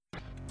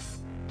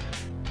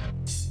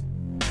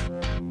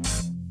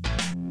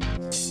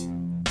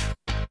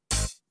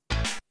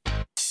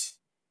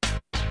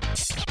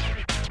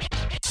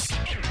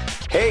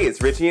Hey,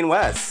 it's Richie and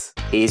Wes.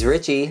 He's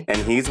Richie. And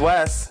he's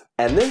Wes.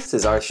 And this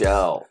is our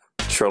show.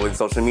 Trolling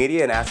social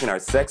media and asking our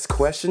sex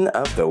question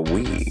of the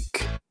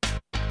week.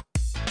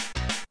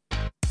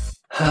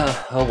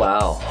 Oh,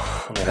 wow.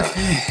 Oh, my God.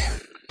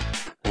 I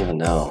don't even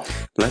know.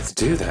 Let's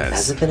do this.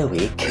 Has it been a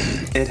week?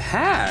 It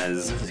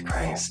has. Jesus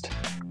Christ.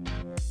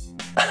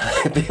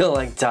 I feel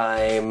like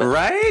time.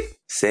 Right?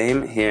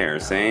 Same here.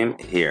 Same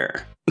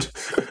here.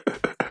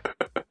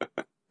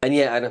 And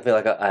yeah, I don't feel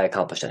like I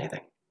accomplished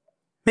anything.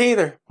 Me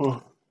either.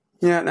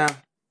 Yeah, no.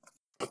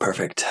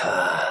 Perfect.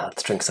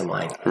 Let's drink some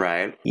wine.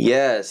 Right.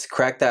 Yes,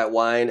 crack that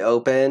wine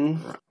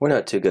open. We're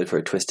not too good for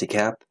a twisty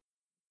cap.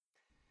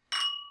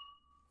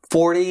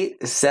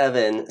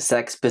 47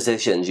 sex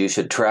positions you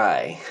should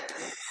try.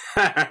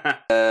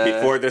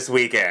 Before this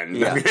weekend.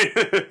 Yeah.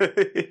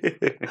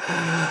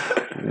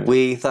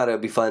 We thought it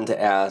would be fun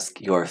to ask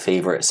your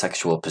favorite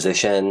sexual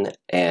position,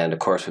 and of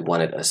course we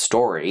wanted a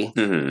story.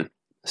 Mm-hmm.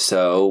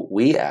 So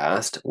we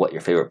asked what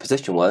your favorite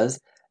position was,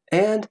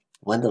 and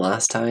when the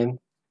last time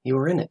you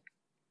were in it.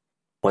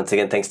 Once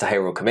again, thanks to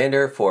Hyrule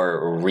Commander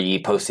for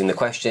reposting the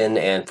question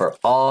and for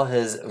all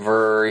his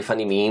very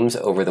funny memes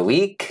over the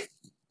week.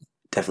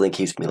 Definitely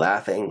keeps me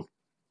laughing.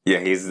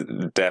 Yeah, he's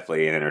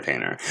definitely an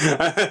entertainer.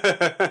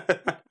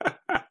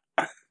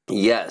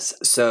 Yes,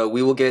 so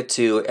we will get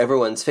to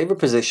everyone's favorite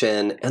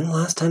position and the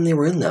last time they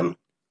were in them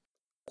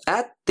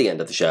at the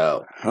end of the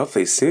show.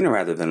 Hopefully sooner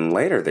rather than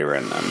later they were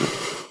in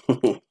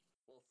them.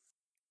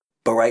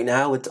 But right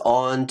now, it's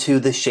on to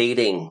the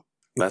shading.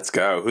 Let's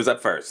go. Who's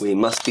up first? We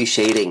must be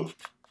shading.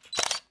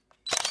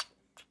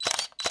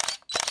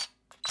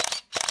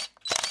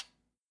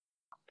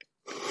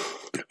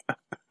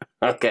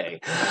 Okay.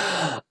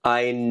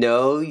 I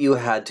know you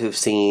had to have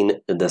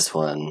seen this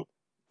one.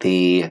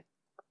 The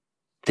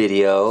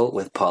video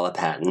with Paula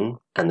Patton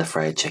and the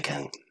fried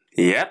chicken.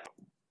 Yep.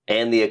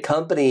 And the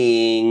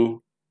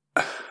accompanying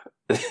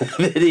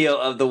video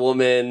of the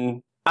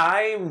woman.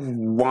 I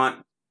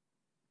want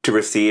to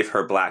receive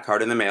her black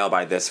card in the mail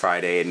by this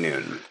Friday at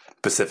noon,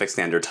 Pacific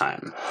Standard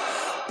Time.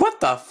 What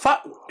the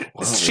fuck?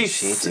 What is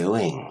she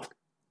doing?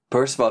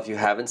 First of all, if you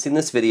haven't seen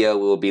this video,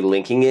 we will be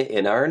linking it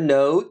in our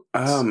notes.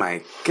 Oh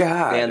my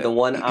God. And the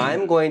one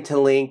I'm going to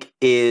link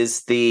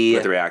is the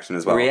with the reaction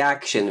as well.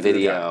 Reaction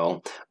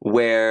video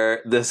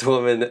where this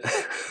woman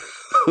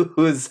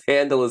whose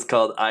handle is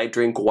called I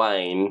Drink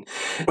Wine.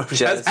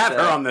 Just have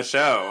her on the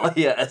show.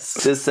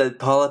 Yes. Just said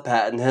Paula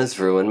Patton has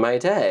ruined my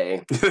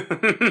day.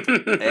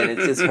 And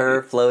it's just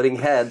her floating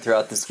head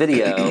throughout this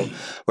video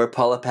where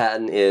Paula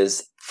Patton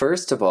is,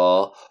 first of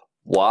all,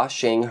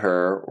 washing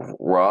her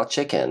raw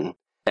chicken.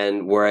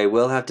 And where I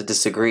will have to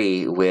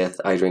disagree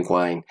with I Drink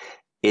Wine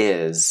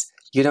is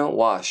you don't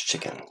wash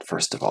chicken,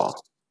 first of all.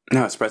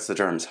 No, it spreads the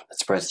germs. It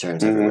spreads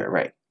germs everywhere,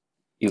 right.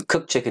 You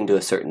cook chicken to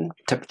a certain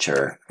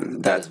temperature.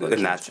 That's what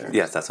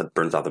yes, that's what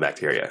burns off the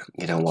bacteria.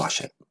 You don't wash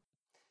it.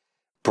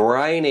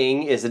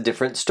 Brining is a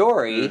different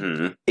story.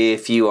 Mm-hmm.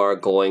 If you are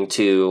going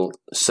to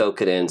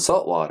soak it in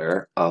salt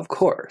water, of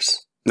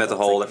course. That's a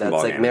whole different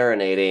ballgame. That's like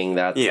marinating.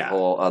 That's a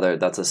whole other.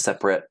 That's a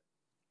separate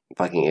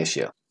fucking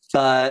issue.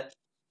 But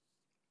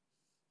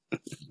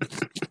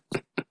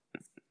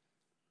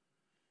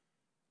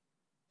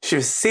she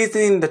was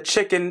seasoning the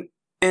chicken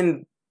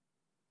in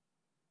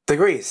the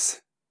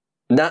grease.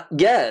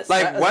 Yes.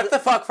 Like, what the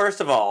fuck,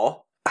 first of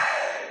all?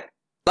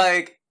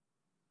 Like,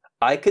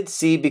 I could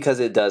see because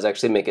it does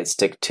actually make it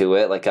stick to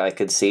it. Like, I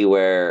could see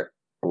where,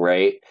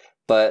 right?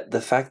 But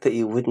the fact that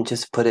you wouldn't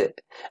just put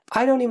it...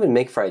 I don't even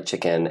make fried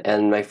chicken.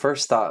 And my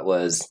first thought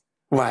was...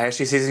 Why is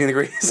she seasoning the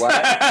grease? No,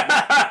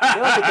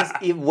 because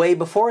way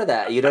before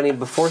that, you don't even...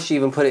 Before she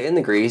even put it in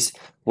the grease,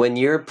 when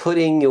you're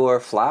putting your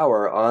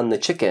flour on the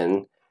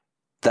chicken...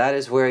 That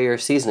is where your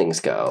seasonings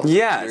go.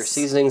 Yes. Your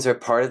seasonings are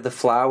part of the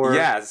flour.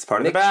 Yes, it's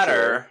part of the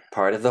batter.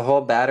 Part of the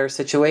whole batter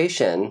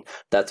situation.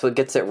 That's what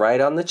gets it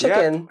right on the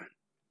chicken. Yep.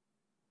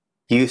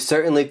 You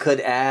certainly could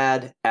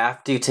add,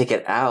 after you take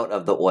it out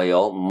of the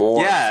oil,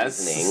 more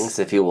seasonings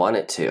if you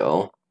wanted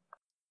to.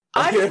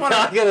 You're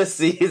not going to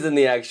season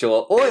the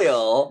actual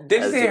oil.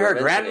 Did you see her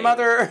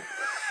grandmother?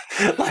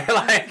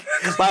 like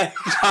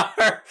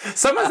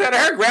someone said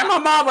her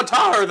grandmama would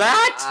tell her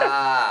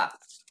that.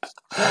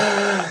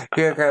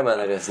 Your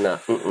grandmother does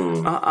not.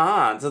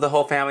 So the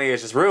whole family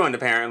is just ruined,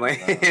 apparently.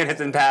 And it's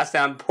been passed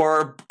down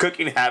poor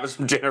cooking habits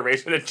from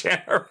generation to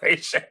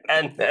generation.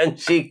 And then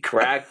she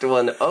cracked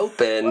one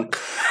open,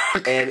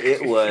 and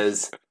it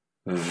was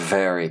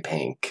very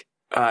pink.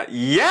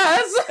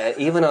 Yes! And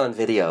even on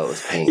video, it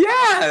was pink.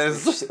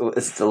 Yes!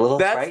 It's a little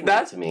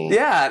frightening to me.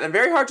 Yeah, and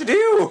very hard to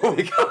do.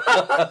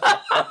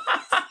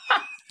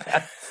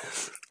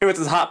 It was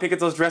as hot pink as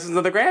those dresses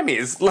of the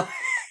Grammys.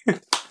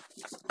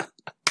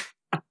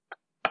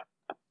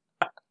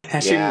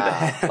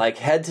 Like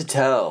head to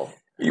toe.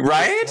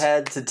 Right? Just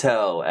head to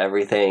toe.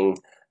 Everything.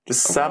 The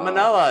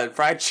salmonella and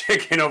fried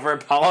chicken over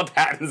at Paula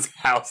Patton's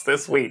house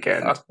this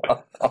weekend.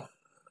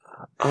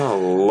 Oh,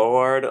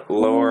 Lord.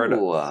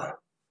 Ooh.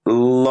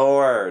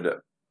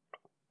 Lord.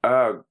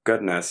 Oh,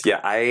 goodness.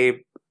 Yeah,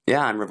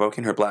 Yeah, I'm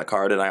revoking her black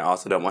card, and I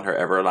also don't want her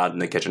ever allowed in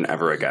the kitchen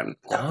ever again.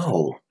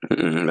 No.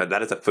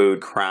 That is a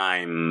food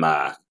crime.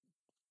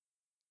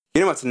 You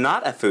know what's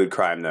not a food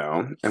crime,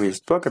 though? And we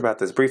spoke about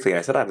this briefly.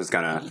 I said I was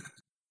going to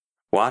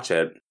watch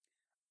it.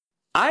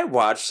 I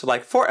watched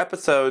like 4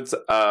 episodes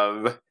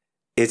of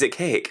Is It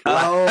Cake?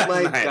 Oh last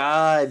my night.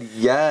 god,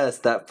 yes,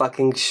 that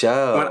fucking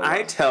show. When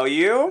I tell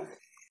you,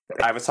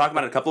 I was talking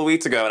about it a couple of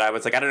weeks ago, and I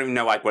was like, I don't even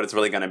know like what it's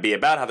really going to be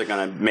about, how they're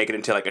going to make it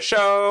into like a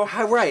show.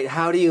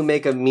 How do you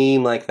make a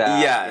meme like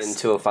that Yes.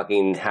 into a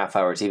fucking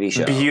half-hour TV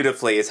show?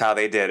 Beautifully is how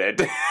they did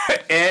it.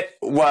 It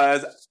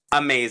was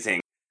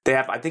amazing. They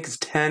have, I think it's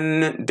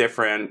 10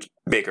 different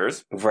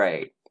bakers.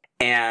 Right.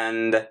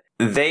 And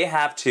they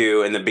have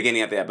to, in the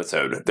beginning of the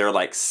episode, there are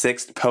like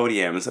 6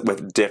 podiums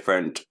with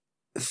different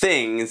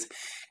things,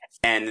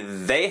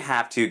 and they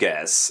have to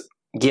guess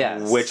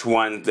Yes. which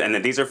ones, and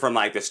then these are from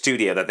like the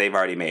studio that they've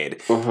already made,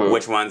 Mhm.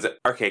 which ones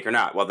are cake or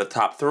not. Well, the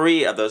top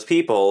 3 of those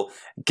people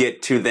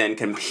get to then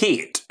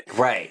compete.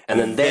 Right. And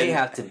then they Then-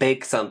 have to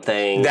bake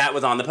something. That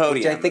was on the which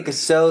podium. I think is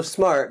so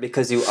smart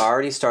because you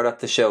already start off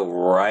the show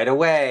right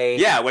away.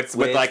 Yeah, with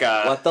like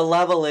a... what the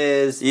level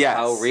is, Yes.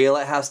 how real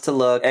it has to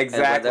look, and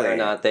Exactly. whether or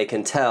not they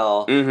can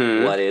tell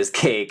Mhm. what is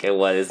cake and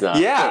what is not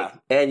Yeah. cake.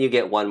 And you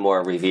get one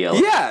more reveal.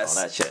 Yes. And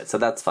all that shit. So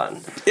that's fun.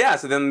 Yeah,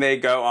 so then they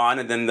go on,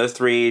 and then those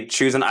 3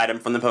 choose an item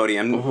from the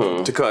podium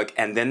Mhm. to cook,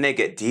 and then they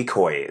get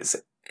decoys.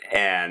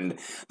 And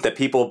the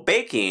people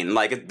baking,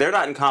 like, they're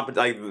not in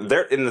like,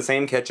 they're in the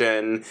same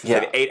kitchen. They Yeah.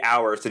 have 8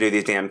 hours to do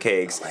these damn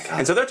cakes. Oh my God.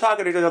 And so they're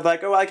talking to each other,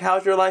 like, oh, like,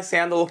 how's your, like,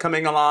 sandal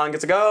coming along?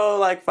 It's like, oh,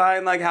 like,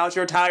 fine, like, how's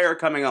your tire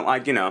coming along?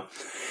 Like, you know.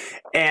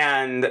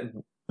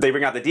 And they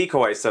bring out the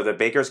decoys, so the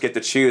bakers get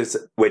to choose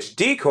which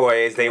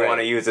decoys they Right. want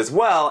to use as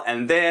well.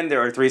 And then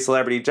there are 3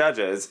 celebrity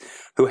judges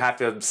who have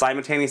to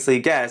simultaneously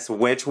guess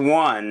which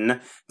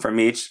one from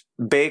each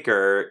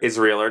baker is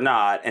real or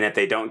not. And if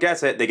they don't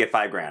guess it, they get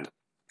 $5,000.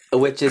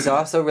 Which is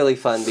also really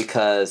fun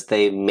because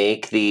they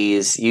make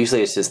these,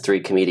 usually it's just 3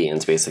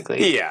 comedians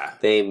basically. Yeah.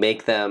 They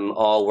make them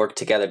all work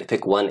together to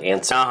pick one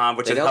answer.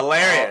 Which They is don't all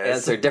hilarious.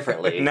 answer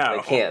differently. No.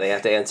 They can't. They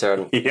have to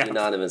answer Yeah.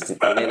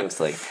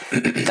 unanimously.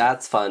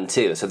 That's fun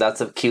too. So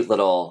that's a cute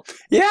little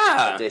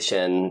Yeah.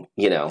 addition,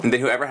 you know. And then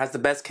whoever has the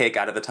best cake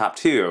out of the top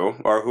 2,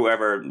 or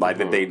whoever like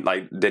that they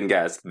like didn't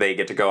guess, they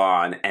get to go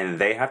on, and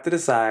they have to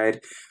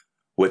decide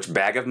which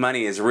bag of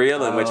money is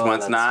real and which Oh,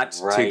 one's that's not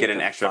to right, get an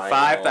the extra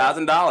final.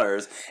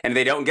 $5,000. And if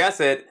they don't guess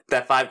it,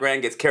 that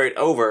 $5,000 gets carried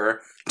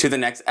over to the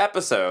next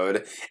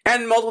episode.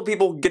 And multiple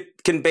people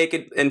can bake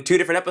it in 2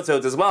 different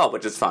episodes as well,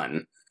 which is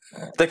fun.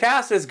 The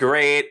cast is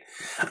great.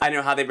 I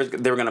know how they were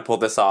going to pull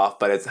this off,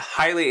 but it's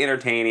highly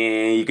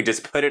entertaining. You could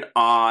just put it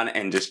on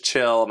and just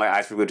chill. My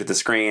eyes were glued to the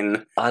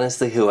screen.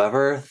 Honestly,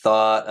 whoever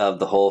thought of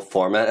the whole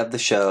format of the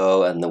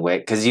show and the way,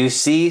 because you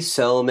see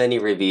so many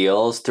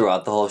reveals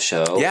throughout the whole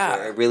show. Yeah.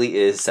 where it really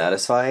is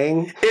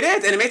satisfying. It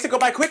is, and it makes it go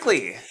by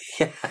quickly.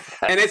 Yeah.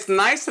 And it's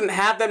nice to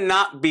have them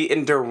not be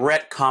in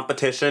direct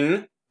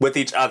competition with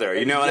each other.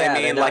 You know what I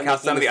mean? Like how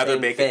some of the other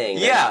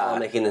baking. They're not all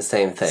making the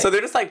same thing. So they're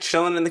just like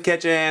chilling in the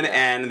kitchen,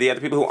 and the other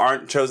people who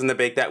aren't chosen to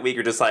bake that week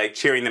are just like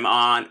cheering them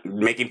on,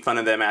 making fun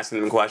of them,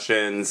 asking them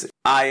questions.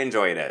 I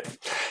enjoyed it.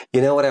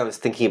 You know what I was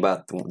thinking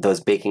about those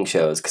baking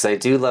shows? Because I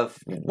do love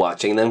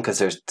watching them because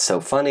they're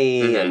so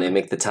funny Mhm. and they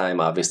make the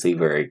time obviously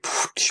very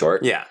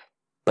short. Yeah.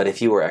 But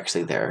if you were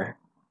actually there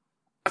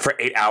For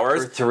 8 for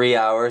hours? 3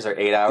 hours or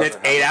 8 hours, It's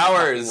or 8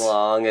 however hours. fucking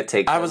long it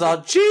takes. I them was to all,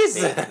 make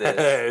Jesus.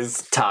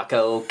 this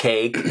taco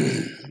cake.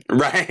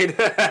 Right.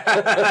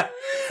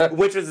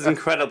 Which was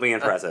incredibly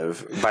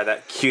impressive by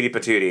that cutie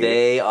patootie.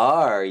 They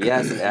are,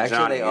 yes, and actually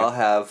Johnny. they all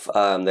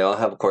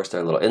have, of course,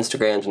 their little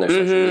Instagrams and their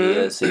social Mhm.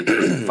 media, so you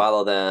can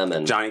follow them.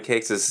 And Johnny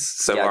Cakes is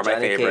so Yeah, far my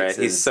Johnny favorite. Cakes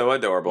He's is- so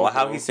adorable.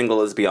 How Mhm. he's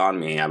single is beyond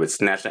me. I would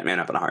snatch that man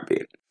up in a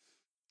heartbeat.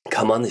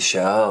 come on the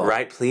show,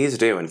 Right? Please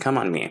do, and come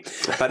on me.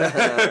 But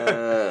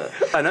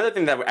another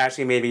thing that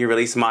actually made me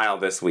really smile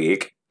this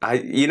week,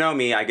 you know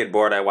me, I get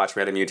bored. I watch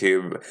random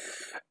YouTube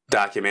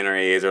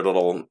documentaries or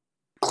little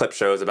clip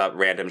shows about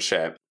random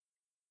shit.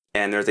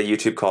 And there's a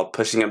YouTube called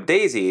Pushing Up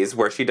Daisies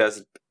where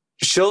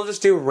she'll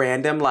just do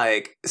random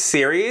like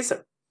series,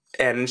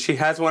 and she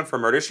has one for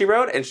Murder, She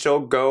Wrote, and she'll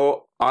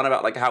go on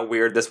about like how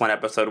weird this one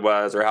episode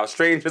was or how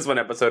strange this one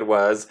episode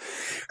was.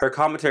 Her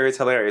commentary is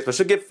hilarious, but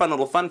she'll give fun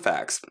little fun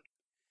facts.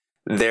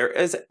 There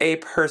is a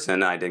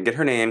person, I didn't get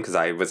her name because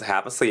I was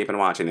half asleep and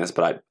watching this,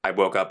 but I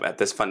woke up at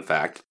this fun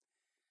fact.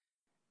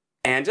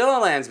 Angela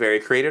Lansbury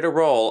created a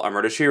role on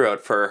Murder, She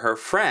Wrote for her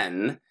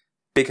friend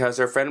because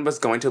her friend was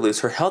going to lose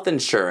her health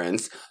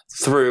insurance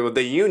through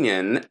the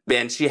union,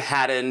 and she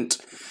hadn't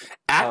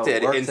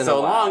acted worked in in so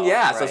a long. while,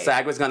 Yeah, so right.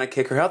 SAG was going to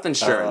kick her health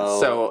insurance.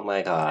 Oh So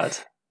my god,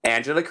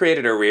 Angela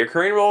created a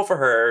reoccurring role for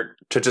her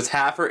to just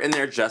have her in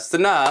there just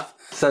enough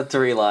said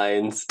 3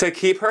 lines. to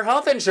keep her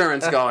health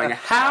insurance going.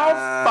 How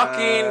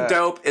fucking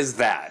dope is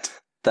that?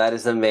 That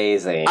is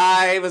amazing.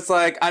 I was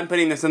like, I'm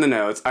putting this in the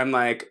notes. I'm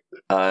like,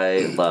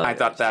 I love. I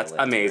thought that's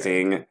Angela Lansbury.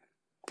 amazing.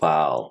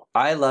 Wow,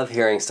 I love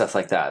hearing stuff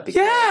like that. Because,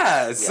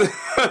 Yes.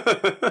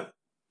 yeah.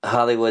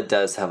 Hollywood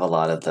does have a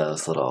lot of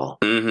those little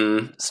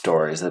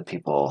stories of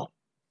people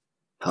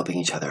helping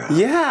each other out.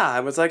 Yeah, I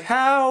was like,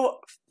 how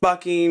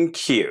fucking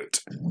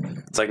cute.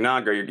 It's like, nah,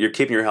 girl, you're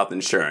keeping your health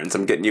insurance.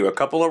 I'm getting you a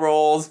couple of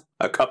roles,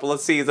 a couple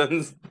of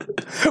seasons,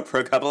 for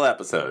a couple of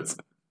episodes.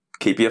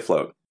 Keep you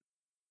afloat.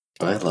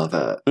 I love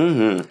it.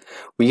 Mm-hmm.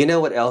 Well, you know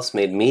what else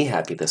made me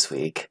happy this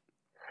week?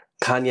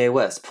 Kanye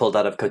West pulled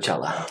out of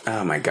Coachella.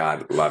 Oh my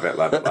God. Love it,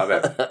 love it, love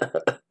it.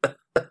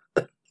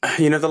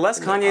 You know, the less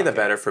Kanye, the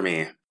better for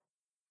me.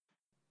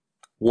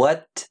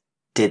 What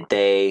did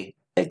they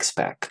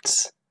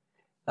expect?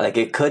 Like,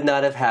 it could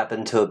not have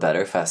happened to a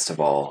better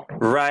festival.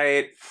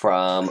 Right.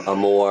 From a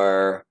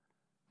more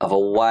of a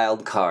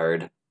wild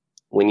card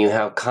when you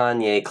have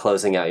Kanye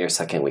closing out your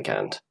second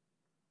weekend.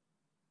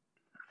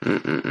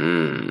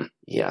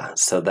 Yeah,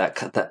 so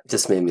that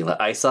just made me laugh.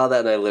 I saw that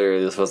and I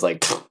literally just was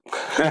like...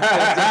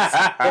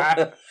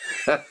 That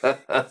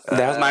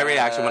was my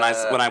reaction when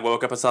I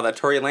woke up and saw that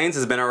Tory Lanez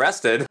has been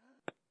arrested.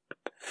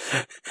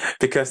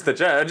 Because the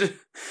judge...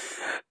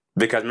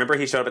 Because remember,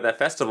 he showed up at that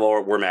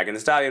festival where Megan Thee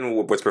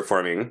Stallion was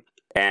performing,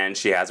 and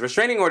she has a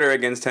restraining order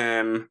against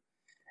him,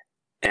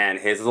 and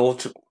his little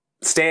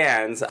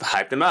stands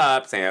hyped him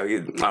up,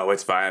 saying, oh,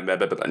 it's fine, blah,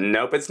 blah, blah.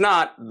 Nope, it's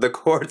not. The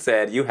court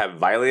said, you have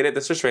violated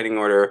this restraining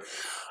order.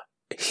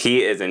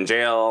 He is in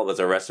jail,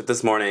 was arrested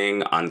this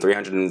morning on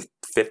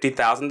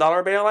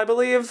 $350,000 bail, I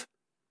believe.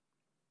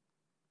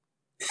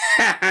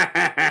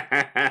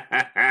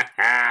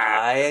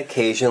 I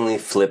occasionally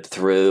flip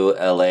through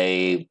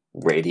LA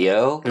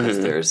radio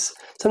because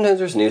sometimes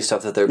there's new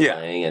stuff that they're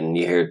playing and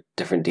you hear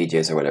different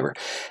DJs or whatever.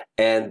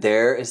 And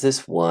there is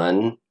this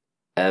one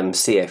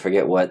MC, I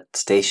forget what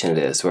station it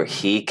is, where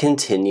he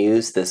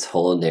continues this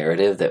whole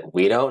narrative that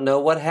we don't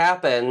know what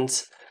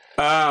happened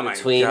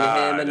between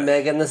him and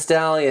Megan Thee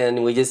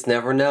Stallion. We just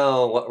never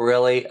know what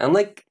really... I'm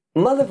like...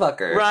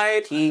 Motherfucker.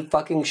 Right. He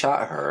fucking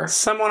shot her.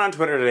 Someone on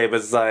Twitter today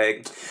was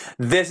like,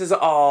 this is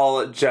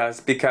all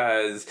just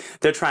because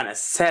they're trying to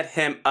set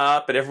him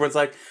up. And everyone's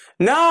like,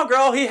 no,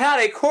 girl, he had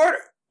a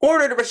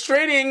court-ordered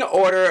restraining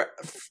order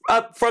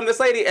up from this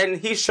lady, and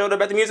he showed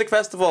up at the music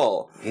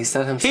festival. He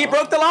said himself. He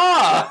broke the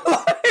law.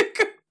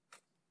 Like,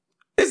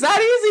 it's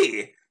that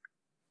easy.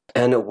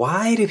 And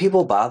why do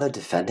people bother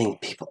defending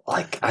people?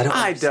 Like,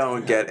 I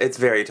don't get it. It's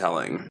very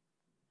telling.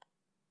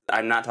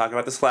 I'm not talking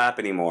about the slap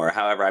anymore.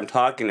 However, I'm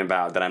talking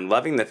about that I'm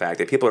loving the fact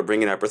that people are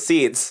bringing up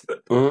receipts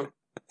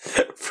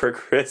for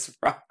Chris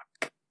Rock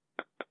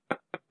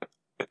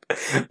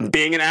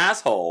being an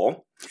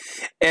asshole.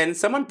 And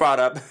someone brought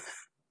up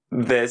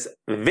this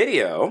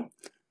video,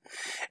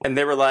 and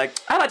they were like,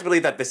 I like to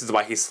believe that this is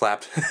why he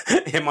slapped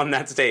him on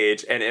that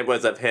stage. And it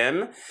was of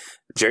him,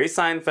 Jerry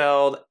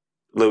Seinfeld,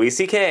 Louis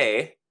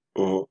C.K.,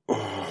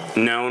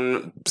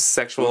 known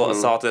sexual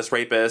assaultist,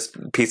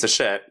 rapist, piece of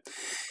shit,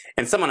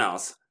 and someone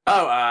else.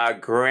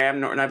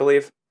 Graham Norton, I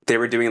believe. They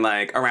were doing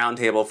like a round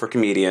table for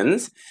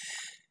comedians.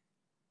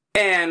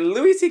 And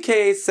Louis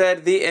C.K.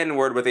 said the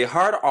N-word with a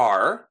hard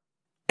R.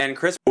 And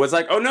Chris was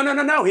like, oh,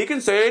 no. He can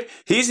say it.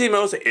 He's the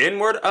most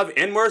N-word of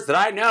N-words that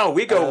I know.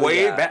 We go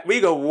way back. We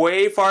go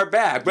way far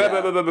back. Blah,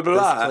 blah, blah, blah, blah,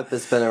 blah. This clip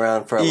has been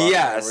around for a long time.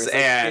 Yes,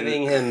 and...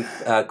 giving him,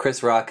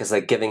 Chris Rock is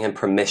like giving him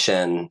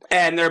permission.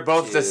 And they're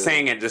both just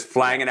saying it, just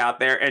flying it out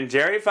there. And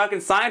Jerry fucking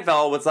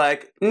Seinfeld was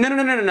like,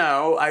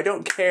 no, I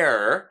don't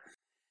care.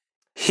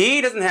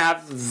 He doesn't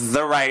have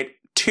the right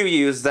to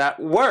use that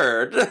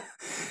word.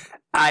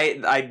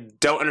 I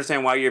don't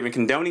understand why you're even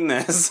condoning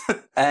this.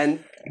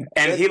 And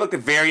he looked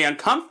very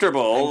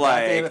uncomfortable.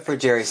 Like, damn it for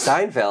Jerry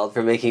Seinfeld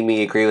for making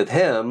me agree with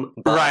him.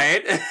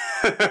 Right?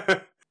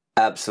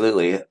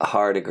 Absolutely,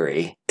 hard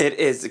agree. It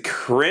is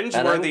cringeworthy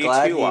and I'm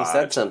glad to watch. He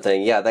said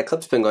something. Yeah, that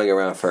clip's been going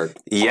around for.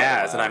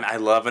 Yes, and I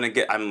love when it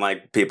get. I'm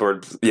like, people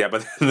are. Yeah,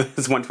 but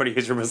this 120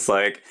 user was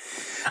like,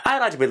 I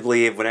like to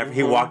believe whenever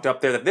he walked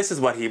up there that this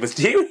is what he was.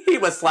 He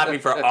was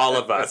slapping for all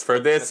of us for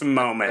this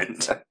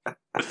moment.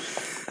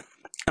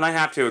 And I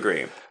have to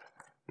agree.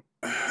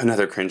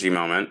 Another cringy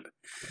moment.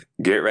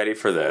 Get ready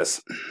for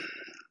this.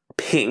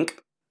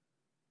 Pink.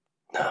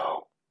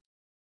 No.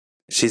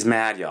 She's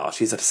mad, y'all.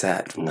 She's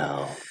upset.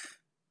 No.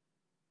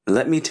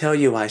 Let me tell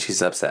you why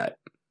she's upset.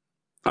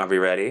 Are we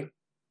ready?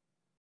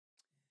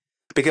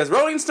 Because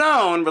Rolling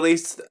Stone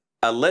released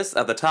a list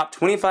of the top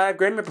 25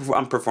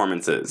 Grammy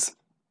performances.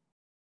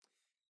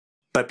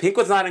 But Pink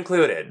was not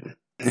included.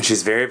 And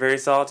she's very, very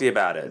salty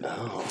about it.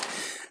 No.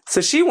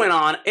 So she went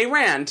on a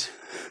rant.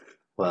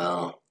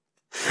 Well.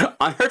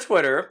 On her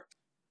Twitter.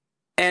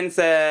 And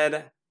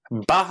said,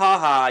 bah ha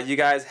ha, you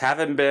guys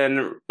have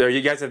been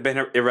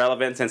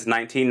irrelevant since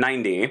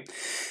 1990.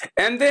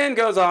 And then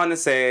goes on to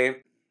say,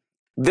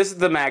 this is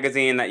the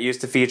magazine that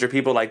used to feature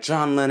people like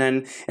John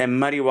Lennon and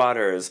Muddy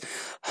Waters.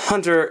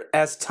 Hunter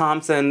S.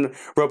 Thompson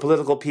wrote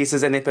political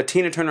pieces and they put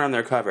Tina Turner on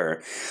their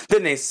cover.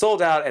 Then they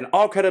sold out and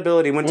all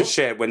credibility went to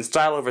shit when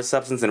style over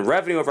substance and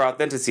revenue over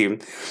authenticity.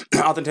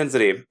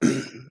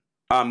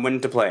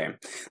 when to play.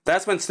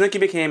 That's when Snooki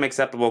became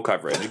acceptable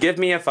coverage. Give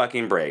me a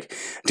fucking break.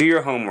 Do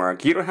your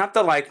homework. You don't have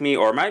to like me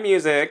or my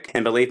music.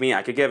 And believe me,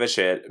 I could give a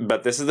shit.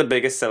 But this is the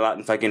biggest sellout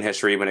in fucking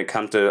history when it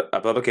comes to a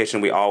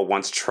publication we all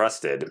once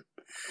trusted.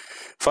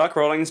 Fuck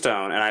Rolling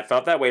Stone, and I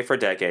felt that way for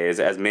decades,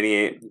 as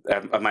many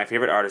of my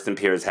favorite artists and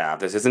peers have.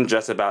 This isn't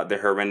just about the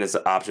horrendous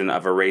option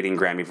of a rating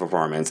Grammy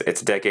performance.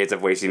 It's decades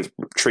of wasting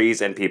trees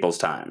and people's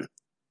time.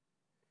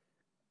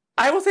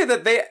 I will say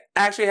that they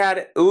actually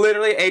had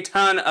literally a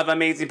ton of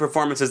amazing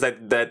performances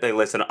that they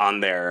listed on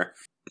there.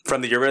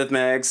 From the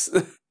Eurythmics,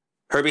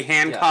 Herbie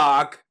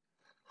Hancock.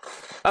 Yeah.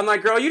 I'm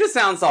like, girl, you just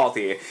sound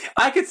salty.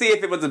 I could see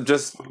if it was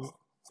just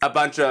a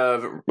bunch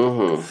of...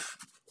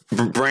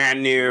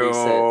 brand new,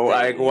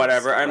 like,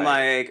 whatever. I'm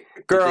like,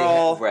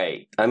 girl.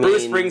 Right. I mean,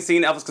 Bruce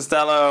Springsteen, Elvis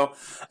Costello.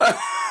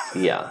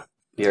 Yeah.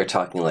 You're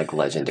talking, like,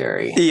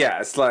 legendary.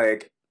 Yes,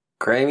 like...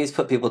 Grammys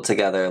put people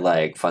together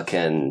like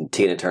fucking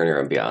Tina Turner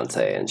and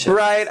Beyonce and shit.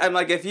 Right. I'm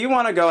like, if you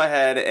want to go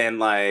ahead and,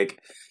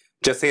 like,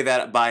 just say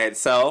that by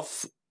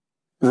itself...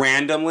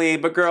 randomly,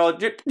 but girl,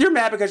 you're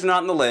mad because you're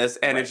not on the list,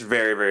 and it's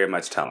very, very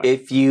much telling.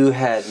 If you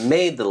had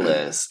made the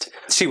list,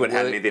 she wouldn't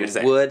have anything to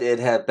say. Would it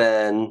have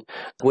been?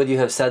 Would you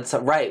have said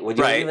something? Right? Would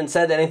you have even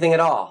said anything at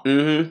all?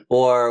 Mm-hmm.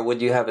 Or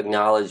would you have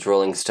acknowledged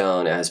Rolling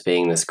Stone as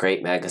being this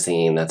great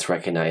magazine that's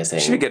recognizing?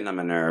 She'd be getting on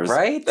my nerves,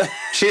 right?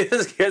 She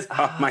just gets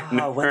on my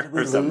nerves when did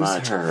we so lose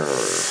much. Her?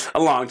 A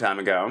long time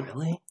ago.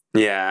 Really?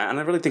 Yeah, and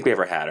I really think we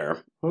ever had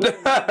her.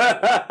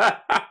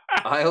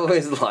 I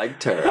always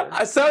liked her.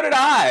 So did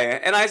I.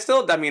 And I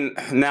still, I mean,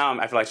 now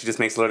I feel like she just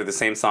makes literally the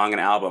same song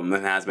and album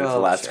and has been for the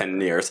last 10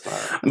 years.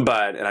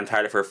 But, and I'm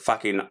tired of her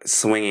fucking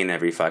swinging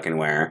every fucking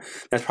where.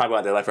 That's probably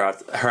why they left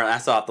her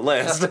ass off the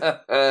list.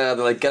 They're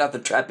like, get off the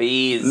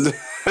trapeze.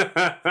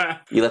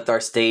 You left our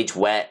stage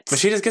wet. But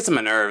she just gets on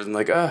my nerves and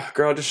like, oh,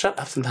 girl, just shut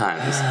up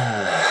sometimes.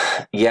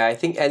 Yeah, I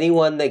think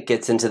anyone that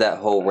gets into that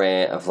whole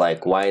rant of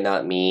like, why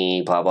not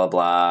me, blah, blah,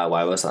 blah,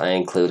 why was I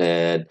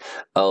included?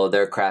 Oh,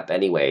 they're crap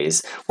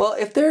anyways. Well,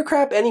 if they're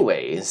crap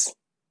anyways,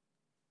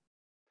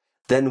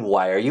 then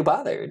why are you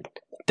bothered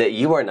that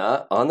you are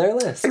not on their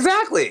list?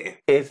 Exactly.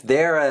 If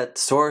they're a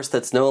source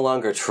that's no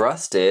longer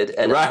trusted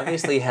and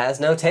obviously has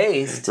no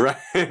taste.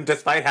 Right.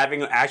 Despite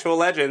having actual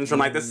legends from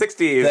like the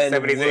 60s, 70s,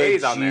 and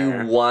 80s on there.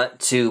 Would you want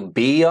to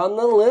be on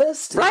the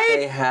list? Right. If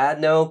they had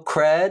no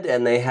cred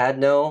and they had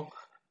no...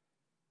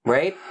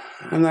 Right?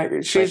 I'm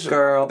like, she's... Like,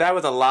 girl. That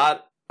was a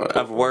lot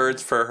of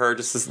words for her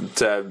just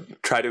to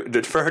try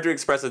to... For her to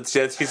express that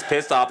she's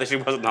pissed off that she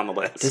wasn't on the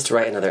list. Just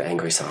write another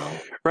angry song.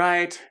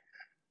 Right.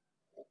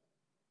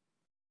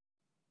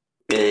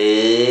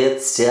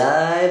 It's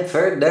time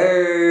for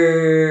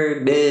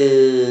Nerd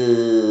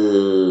News.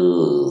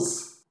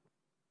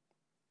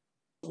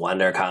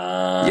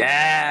 WonderCon.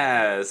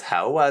 Yes.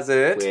 How was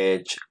it?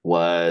 Which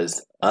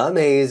was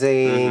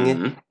amazing.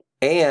 Mm-hmm.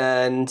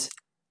 And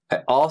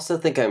I also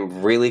think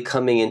I'm really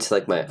coming into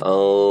like my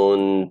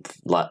own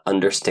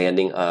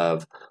understanding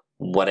of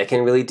what I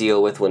can really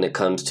deal with when it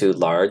comes to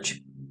large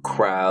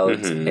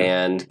crowds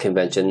and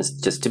conventions,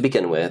 just to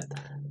begin with.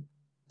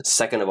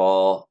 Second of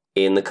all,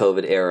 in the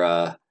COVID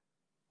era,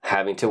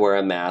 having to wear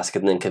a mask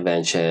in the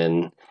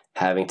convention,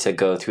 having to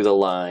go through the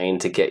line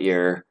to get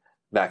your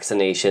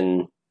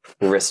vaccination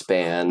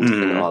wristband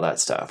and all that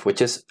stuff,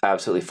 which is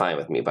absolutely fine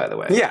with me, by the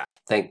way. Yeah.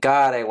 Thank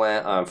God I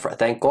went on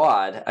Friday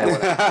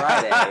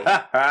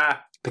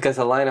because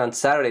the line on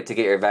Saturday to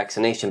get your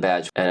vaccination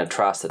badge an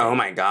atrocity. Oh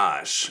my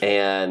gosh.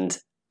 And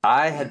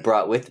I had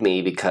brought with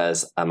me,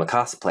 because I'm a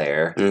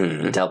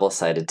cosplayer,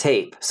 double-sided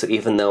tape. So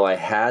even though I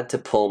had to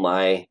pull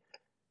my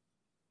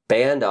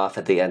band off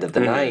at the end of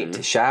the night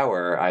to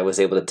shower, I was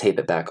able to tape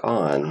it back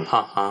on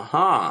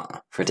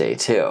for day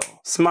 2.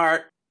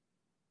 Smart.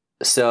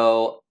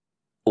 So,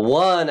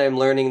 one, I'm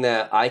learning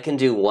that I can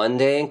do one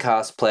day in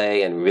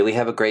cosplay and really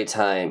have a great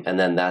time, and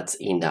then that's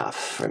enough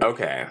for me.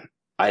 Okay.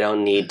 I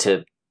don't need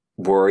to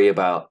worry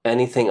about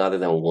anything other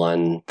than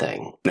one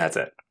thing. That's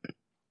it.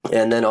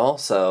 And then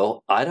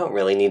also, I don't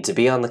really need to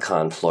be on the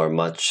con floor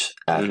much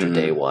after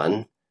day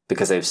 1,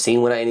 because I've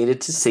seen what I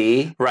needed to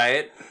see.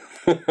 Right.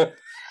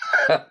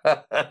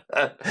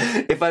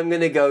 If I'm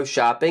going to go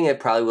shopping, it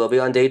probably will be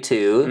on day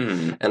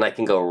 2, and I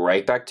can go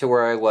right back to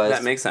where I was.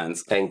 That makes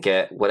sense. And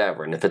get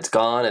whatever. And if it's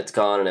gone, it's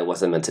gone, and it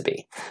wasn't meant to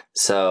be.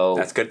 So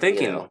that's good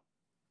thinking. You know,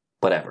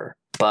 whatever.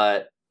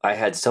 But I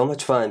had so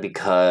much fun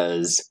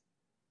because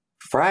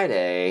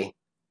Friday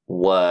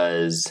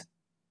was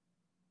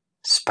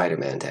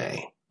Spider-Man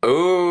Day.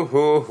 Ooh,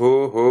 hoo,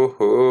 hoo, hoo,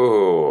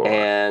 hoo.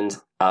 And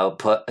we'll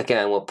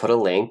put a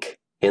link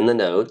in the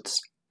notes.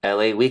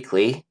 LA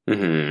Weekly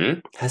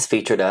has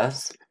featured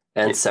us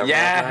and several of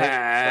my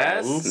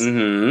friends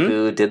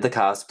who did the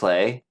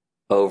cosplay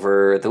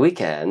over the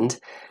weekend.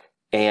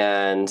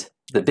 And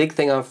the big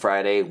thing on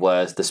Friday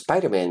was the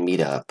Spider-Man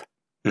meetup.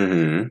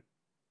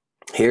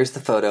 Here's the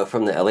photo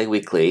from the LA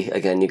Weekly.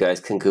 Again, you guys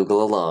can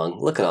Google along.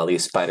 Look at all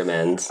these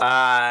Spider-Mans.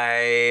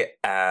 I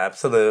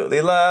absolutely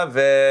love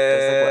it.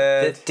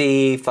 There's like,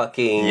 50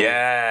 fucking...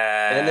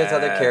 Yeah. And there's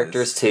other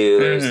characters too.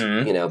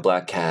 There's,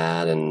 Black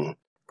Cat and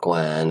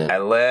Gwen. I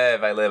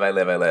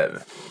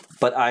live.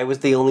 But I was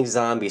the only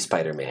zombie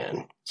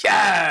Spider-Man.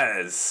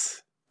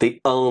 Yes!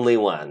 The only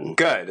one.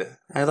 Good.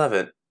 I love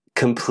it.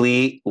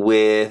 Complete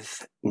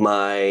with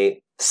my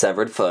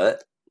severed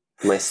foot.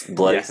 My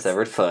bloody Yes.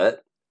 severed foot.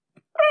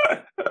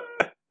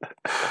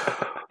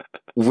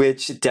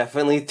 Which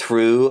definitely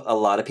threw a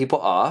lot of people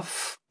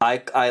off.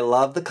 I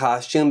love the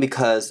costume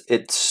because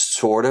it's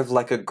sort of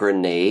like a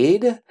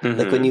grenade. Mm-hmm.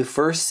 Like when you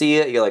first see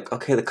it, you're like,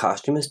 okay, the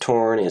costume is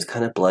torn, he's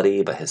kind of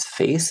bloody, but his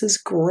face is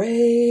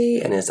gray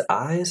and his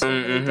eyes are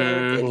really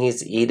dark, and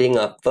he's eating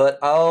a foot.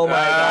 Oh my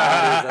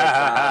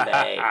god,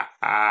 he's a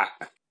zombie.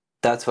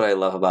 That's what I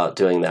love about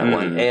doing that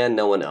one, and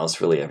no one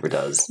else really ever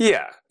does.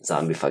 Yeah.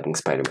 Zombie fucking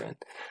Spider-Man.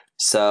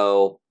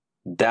 So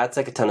that's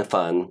like a ton of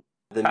fun.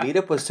 The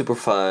meetup was super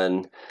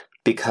fun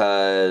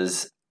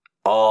because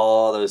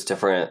all those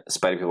different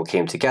Spider people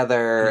came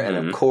together, and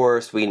of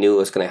course we knew it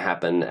was going to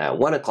happen at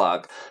 1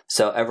 o'clock.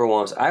 So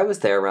I was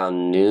there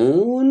around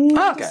noon,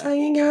 just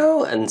hanging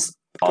out, and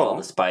all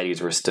the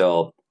Spideys were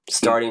still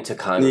starting to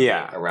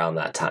congregate around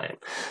that time.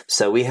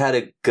 So we had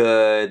a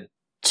good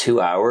 2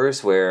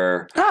 hours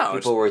where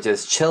people were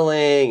just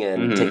chilling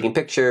and taking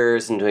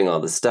pictures and doing all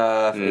the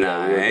stuff. Nice. You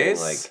know, we were doing,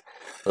 like,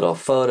 little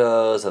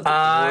photos of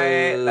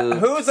the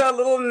who's a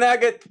little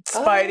nugget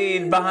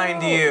Spidey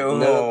behind you?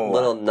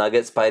 Little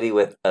nugget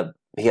Spidey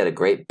he had a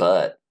great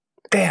butt.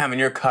 Damn, and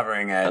you're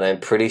covering it. And I'm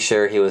pretty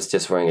sure he was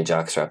just wearing a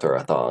jockstrap or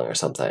a thong or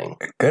something.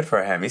 Good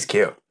for him. He's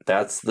cute.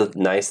 That's the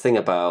nice thing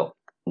about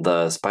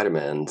the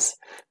Spider-Mans.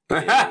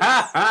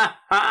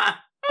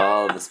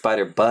 All the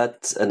spider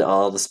butts and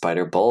all the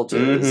spider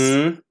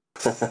bulges.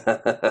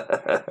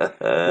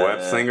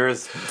 Web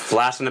slingers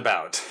flashing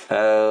about.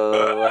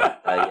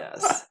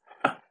 Yes.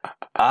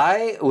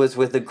 I was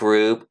with a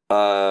group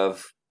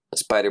of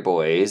Spider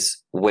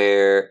Boys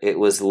where it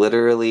was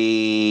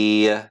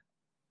literally, I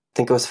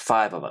think it was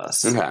 5 of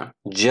us. Okay.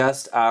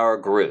 Just our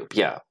group.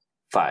 Yeah,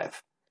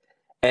 5.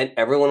 And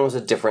everyone was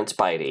a different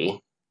Spidey.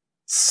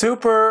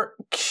 Super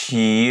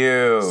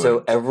cute.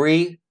 So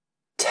every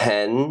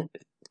 10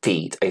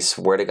 feet, I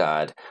swear to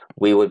God,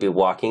 we would be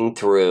walking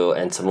through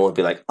and someone would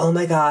be like, oh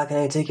my God, can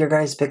I take your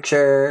guys'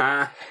 picture?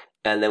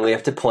 And then we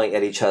have to point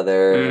at each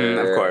other.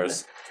 Of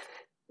course.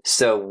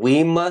 So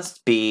we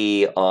must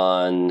be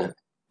on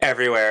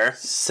everywhere.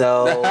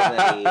 So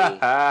many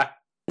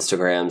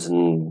Instagrams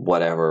and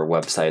whatever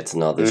websites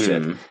and all this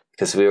shit.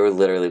 Because we were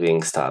literally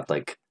being stopped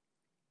like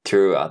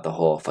throughout the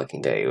whole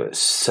fucking day. It was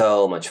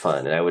so much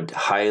fun. And I would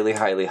highly,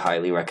 highly,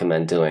 highly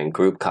recommend doing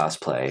group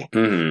cosplay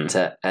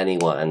to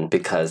anyone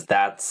because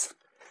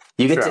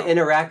you get to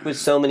interact with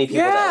so many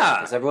people.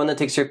 Because everyone that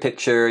takes your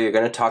picture, you're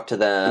going to talk to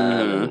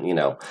them. And, you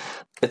know,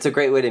 it's a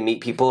great way to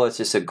meet people. It's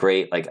just a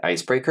great like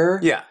icebreaker.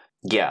 Yeah.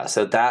 Yeah.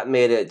 So that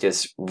made it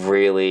just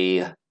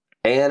really,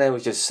 and I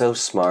was just so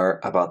smart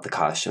about the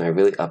costume. I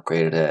really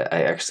upgraded it.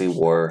 I actually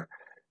wore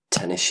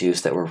tennis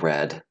shoes that were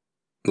red.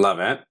 Love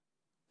it.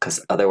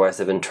 Because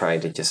otherwise I've been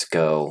trying to just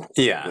go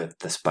with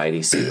the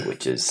Spidey suit,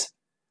 which is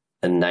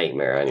a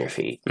nightmare on your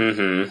feet.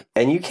 And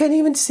you can't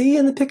even see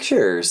in the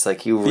pictures.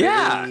 Like you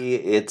really,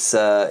 it's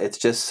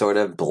just sort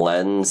of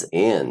blends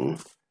in.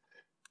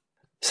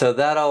 So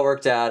that all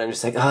worked out. I'm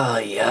just like, oh,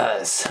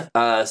 yes.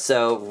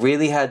 So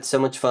really had so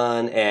much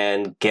fun.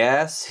 And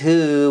guess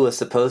who was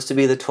supposed to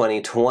be the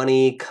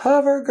 2020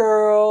 cover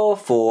girl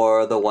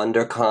for the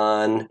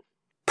WonderCon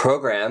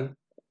program?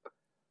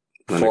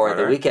 For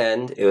the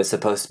weekend, it was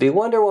supposed to be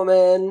Wonder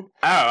Woman.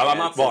 Oh, I'm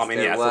not. Well, I mean,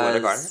 yes,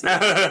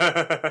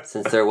 WonderCon.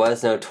 Since there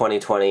was no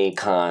 2020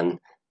 con,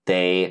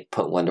 they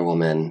put Wonder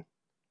Woman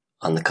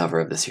on the cover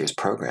of this year's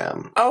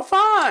program. Oh,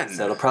 fun!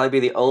 So it'll probably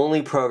be the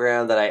only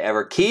program that I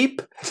ever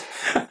keep.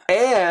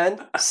 And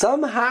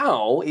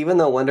somehow, even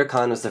though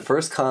WonderCon was the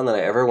first con that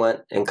I ever went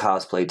in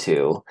cosplay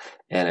to,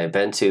 and I've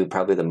been to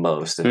probably the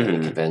most of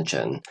any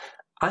convention,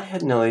 I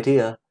had no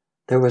idea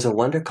there was a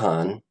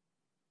WonderCon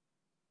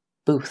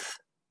booth.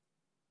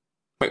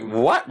 Wait,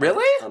 what?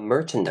 Really? A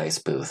merchandise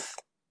booth.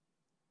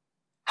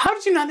 How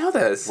did you not know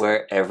this?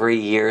 Where every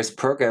year's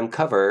program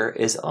cover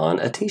is on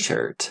a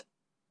t-shirt.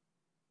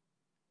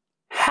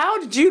 How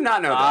did you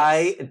not know this?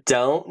 I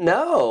don't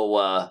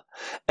know.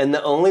 And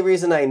the only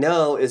reason I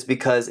know is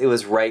because it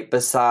was right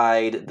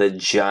beside the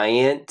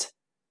giant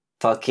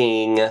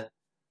fucking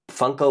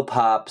Funko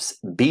Pop's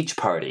beach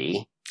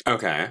party.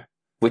 Okay.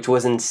 Which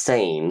was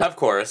insane. Of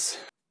course.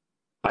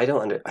 I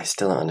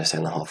still don't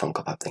understand the whole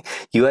Funko Pop thing.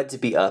 You had to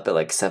be up at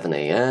like 7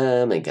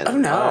 a.m. and get a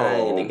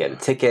line and get a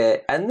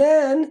ticket, and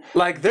then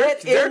like they're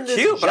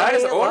cute, but I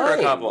just ordered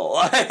a couple.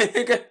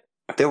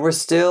 There was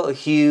still a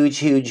huge,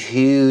 huge,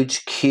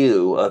 huge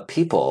queue of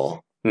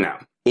people. No,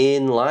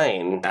 in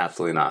line.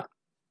 Absolutely not.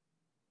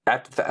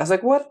 I was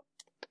like, what?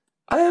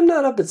 I am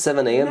not up at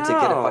 7 a.m. to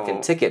get a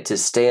fucking ticket to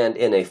stand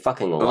in a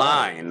fucking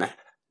line.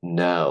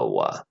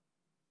 No,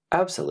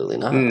 absolutely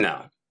not.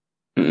 No.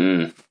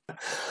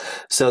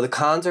 So the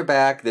cons are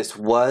back. This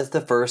was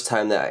the first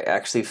time that I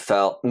actually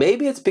felt,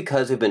 maybe it's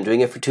because we've been doing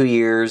it for 2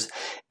 years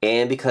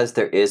and because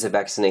there is a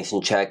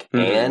vaccination check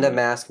and a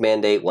mask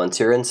mandate once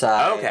you're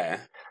inside. Okay.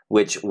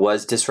 which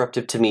was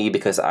disruptive to me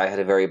because I had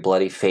a very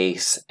bloody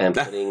face and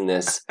putting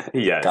this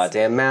Yes.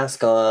 goddamn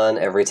mask on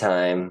every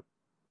time.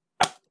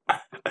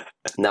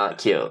 Not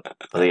cute.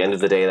 At the end of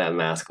the day, that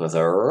mask was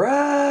a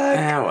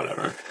wreck.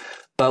 Whatever.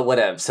 But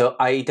whatever. So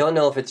I don't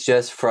know if it's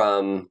just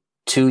from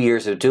 2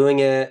 years of doing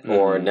it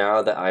or Mhm.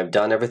 now that I've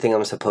done everything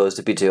I'm supposed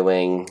to be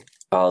doing.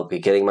 I'll be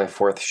getting my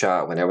 4th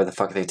shot whenever the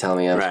fuck they tell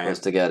me I'm Right.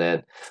 supposed to get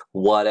it.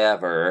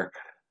 Whatever.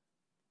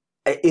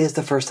 It is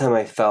the first time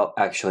I felt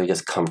actually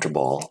just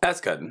comfortable That's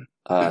good.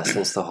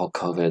 since the whole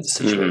COVID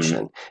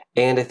situation.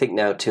 And I think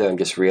now, too, I'm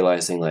just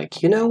realizing,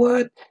 like, you know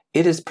what?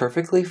 It is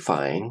perfectly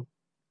fine.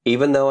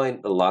 Even though a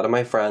lot of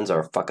my friends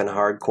are fucking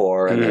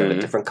hardcore and they have a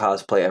Mhm. different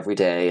cosplay every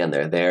day and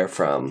they're there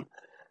from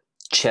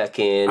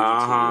check-in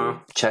Uh-huh.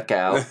 to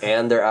check-out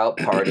and they're out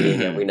partying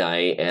every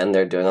night and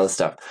they're doing all this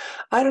stuff.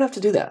 I don't have to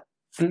do that.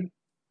 Mm.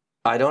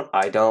 I don't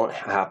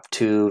have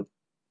to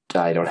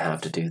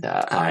do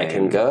that. I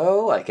can I'm-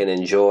 go, I can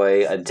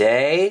enjoy a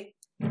day.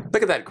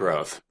 Look at that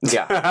growth.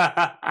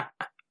 Yeah.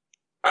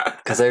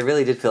 Because I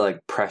really did feel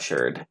like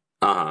pressured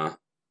Uh-huh.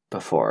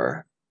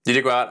 before. Did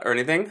you go out or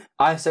anything?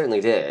 I certainly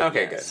did.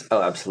 Okay, yes.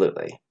 Oh,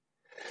 absolutely.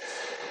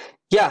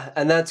 Yeah,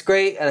 and that's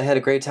great. And I had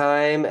a great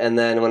time. And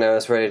then when I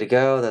was ready to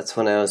go, that's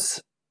when I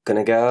was going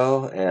to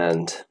go.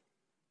 And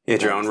You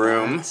had your own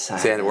room, That's- so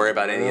you didn't worry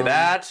about any of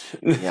that.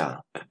 yeah,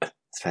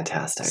 it's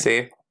fantastic.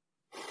 See?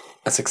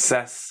 A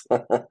success.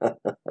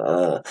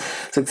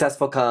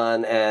 Successful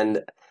con.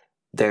 And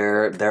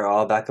they're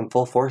all back in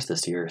full force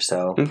this year.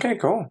 So, Okay,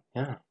 cool.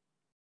 yeah.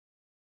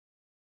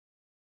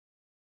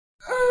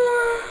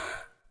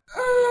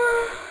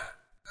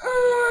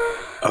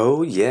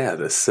 Oh, yeah,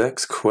 the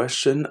sex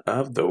question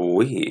of the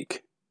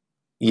week.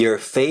 Your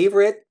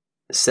favorite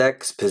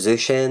sex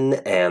position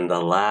and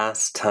the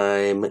last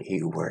time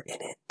you were in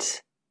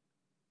it.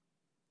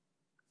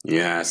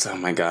 Yes, oh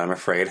my god, I'm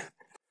afraid.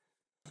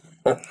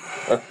 I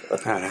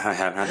haven't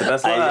had the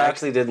best luck. I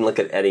actually didn't look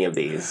at any of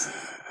these.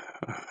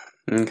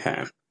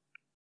 Okay.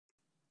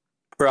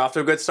 We're off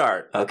to a good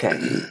start. Okay.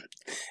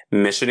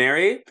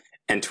 Missionary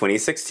and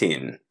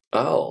 2016.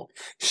 Oh,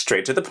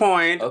 Straight to the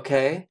point.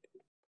 okay.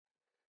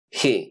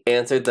 He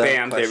answered the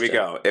Bam, there we question.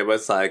 go. It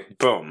was like,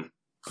 boom.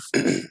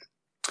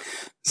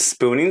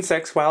 Spooning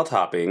sex while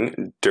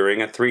topping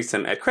during a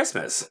threesome at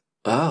Christmas.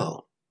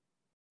 Oh,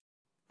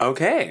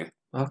 Okay.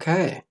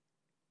 okay.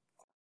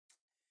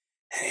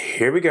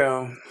 Here we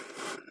go.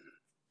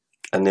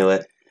 I knew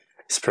it.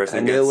 This person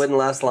I knew gets, it wouldn't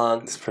last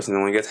long. This person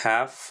only gets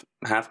half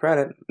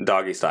credit.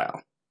 Doggy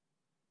style.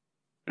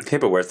 Okay,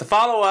 but where's the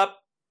follow-up?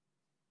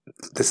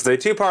 This is a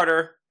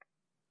two-parter.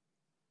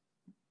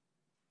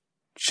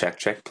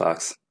 Check,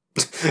 plus.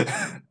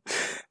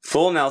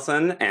 Full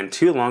Nelson and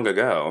Too Long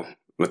Ago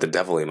with the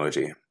devil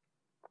emoji.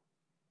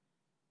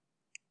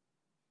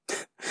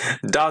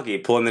 Doggy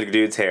pulling the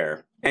dude's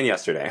hair. And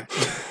yesterday.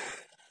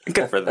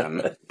 Good for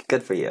them.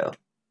 Good for you.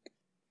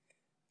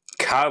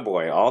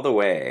 Cowboy all the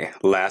way.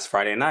 Last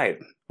Friday night.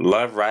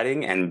 Love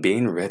riding and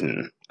being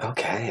ridden.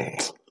 Okay.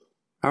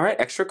 All right,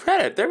 extra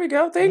credit. There we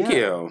go. Thank Yeah.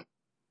 you.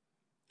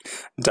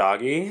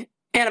 Doggy.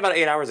 And about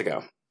 8 hours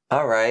ago.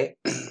 All right.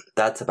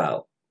 That's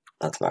about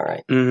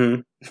right.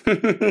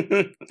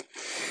 Mm-hmm.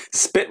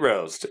 Spit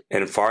roast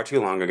and far too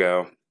long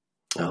ago.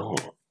 Oh,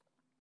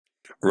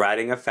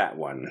 Riding a fat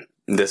one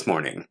this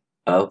morning.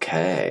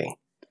 okay.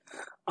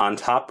 On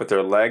top with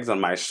their legs on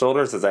my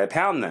shoulders as I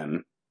pound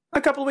them a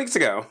couple of weeks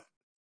ago.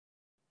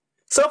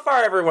 So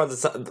far,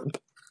 everyone's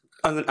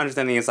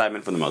understanding the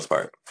assignment for the most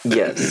part.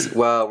 Yes.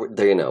 Well,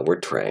 there you know, we're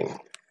trying.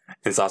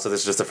 It's also,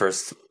 this is just the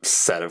first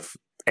set of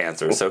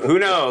answers. So who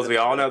knows? We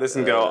all know this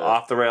can go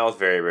off the rails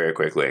very, very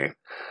quickly.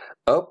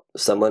 Oh,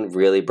 someone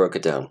really broke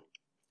it down.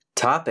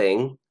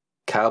 Topping,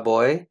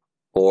 cowboy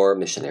or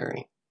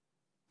missionary.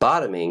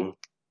 Bottoming,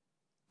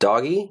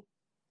 doggy,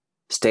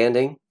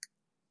 standing,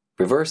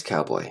 reverse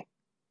cowboy.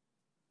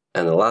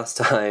 And the last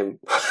time,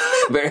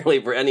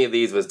 apparently for any of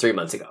these, was 3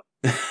 months ago.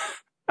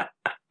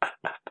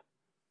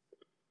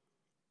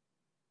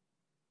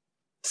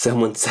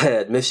 Someone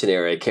said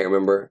missionary. I can't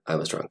remember. I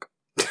was drunk.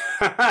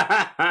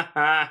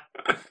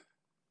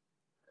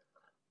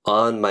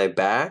 On my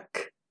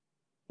back,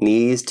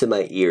 knees to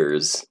my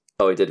ears.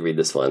 Oh, I did read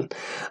this one.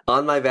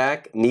 On my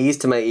back, knees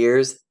to my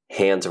ears,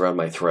 hands around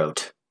my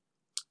throat.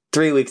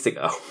 3 weeks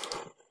ago.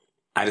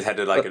 I just had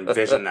to like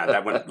envision that.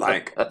 That went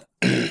like.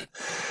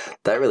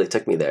 That really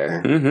took me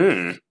there.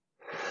 Mm-hmm.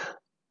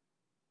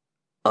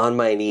 On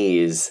my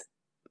knees,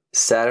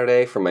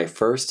 Saturday for my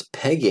first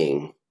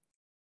pegging.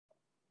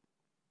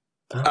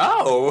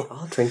 Oh!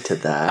 I'll drink to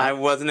that. I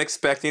wasn't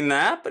expecting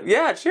that, but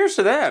yeah, cheers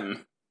to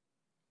them.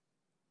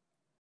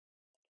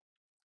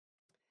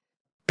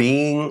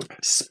 Being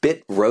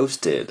spit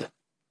roasted.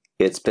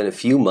 It's been a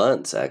few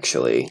months,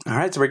 actually. All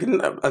right, so we're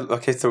getting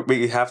okay. So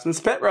we have some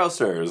spit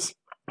roasters.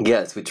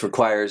 Yes, which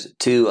requires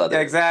 2 other.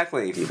 Yeah,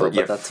 exactly. People,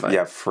 but that's fine.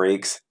 Yeah,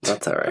 freaks.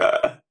 That's all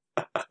right.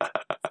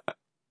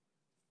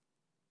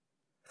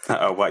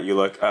 Oh, what you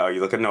look? Oh, you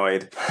look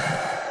annoyed.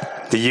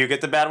 Do you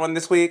get the bad one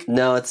this week?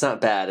 No, it's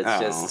not bad. It's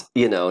Oh. just,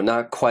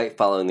 not quite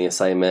following the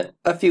assignment.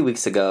 A few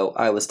weeks ago,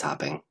 I was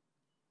topping.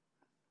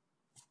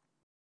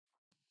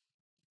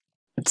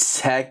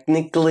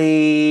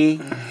 Technically,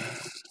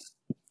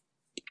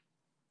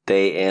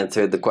 they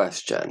answered the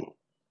question.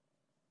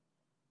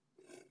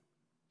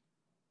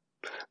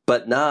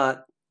 But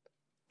not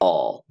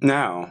all.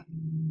 No.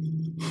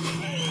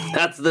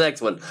 That's the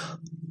next one.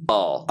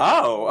 All.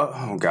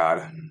 Oh,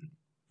 God.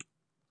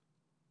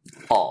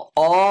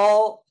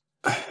 All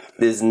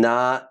does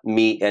not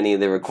meet any of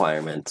the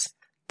requirements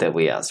that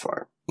we asked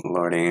for.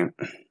 Lordy.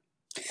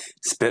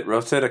 Spit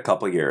roasted a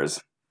couple years.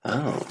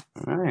 Oh.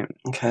 All right.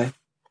 Okay.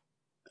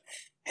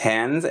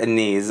 Hands and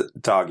knees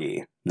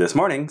doggy. This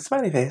morning,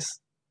 smiley face.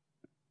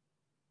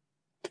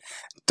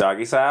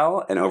 Doggy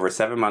style, and over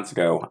 7 months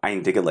ago, I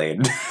need to get laid.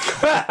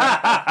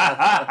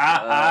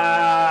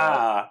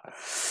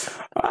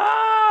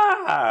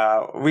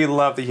 We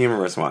love the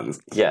humorous ones.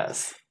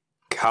 Yes.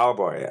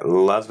 Cowboy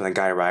loves when a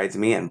guy rides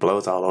me and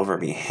blows all over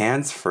me,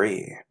 hands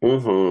free.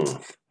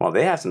 Mm-hmm. Well,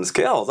 they have some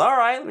skills. All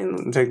right, let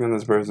me take on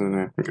this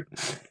person.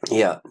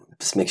 Yeah.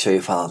 Just make sure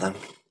you follow them.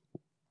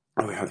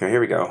 Okay,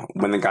 here we go.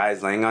 When the guy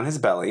is laying on his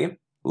belly,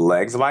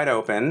 legs wide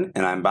open,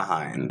 and I'm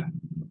behind.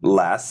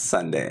 Last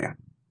Sunday.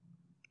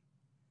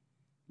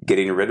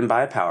 Getting ridden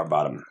by a power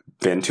bottom.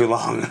 Been too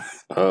long.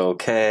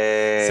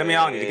 Okay. Some of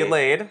y'all need to get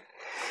laid.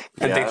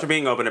 And thanks for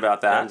being open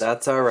about that. And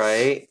that's all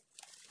right.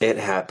 It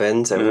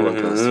happens. Everyone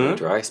goes through a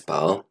dry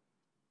spell.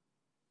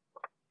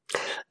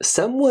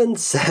 Someone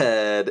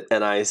said,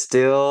 and I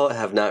still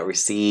have not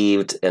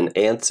received an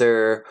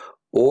answer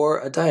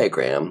or a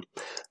diagram,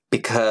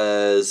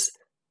 because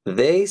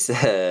they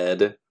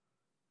said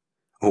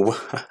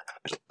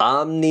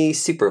Omni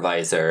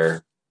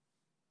Supervisor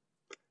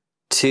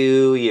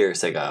 2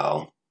 years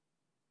ago.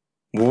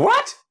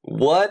 What?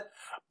 What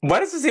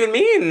does this even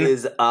mean?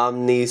 is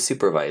Omni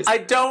Supervisor? I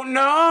don't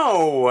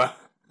know.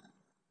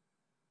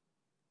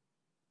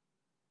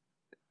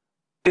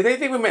 Did they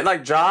think we meant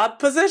like job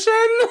position?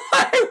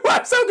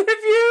 I'm so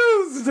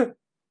confused.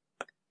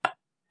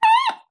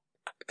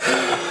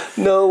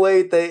 No,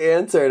 wait, they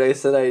answered. I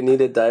said I need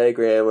a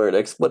diagram or an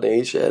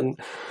explanation.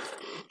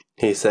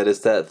 He said it's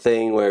that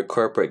thing where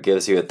corporate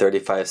gives you a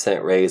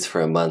 35-cent raise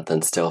for a month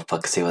and still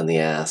fucks you in the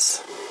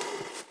ass.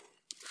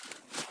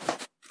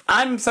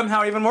 I'm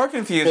somehow even more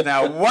confused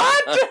now.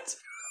 What?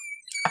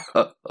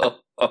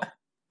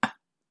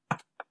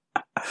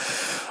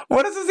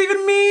 What does this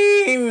even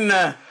mean?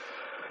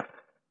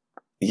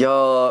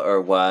 Y'all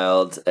are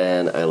wild,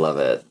 and I love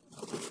it.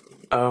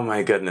 Oh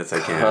my goodness,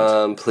 I can't.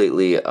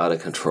 Completely out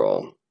of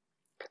control.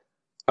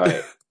 All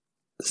right.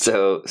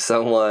 So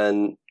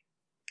someone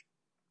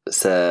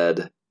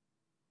said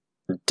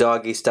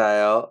doggy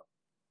style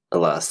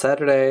last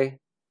Saturday,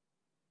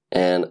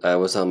 and I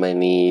was on my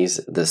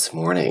knees this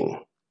morning.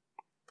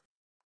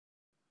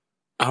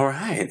 All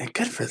right,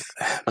 good for them.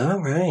 All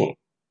right.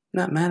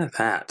 Not mad at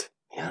that.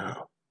 Yeah.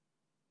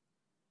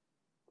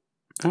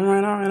 All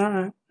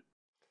right.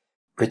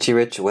 Richie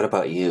Rich, what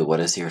about you? What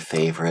is your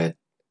favorite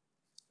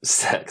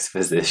sex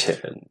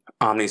position?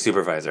 Omni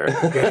Supervisor.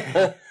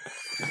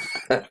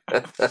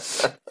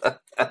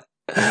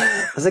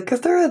 Was it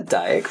because they're a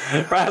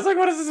diagram? I was like,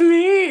 what does this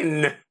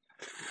mean?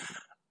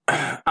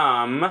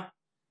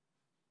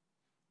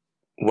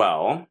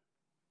 Well,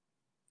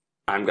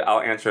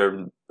 I'll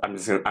answer. I'm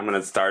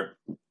gonna start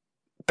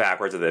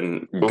backwards and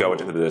then go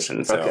into the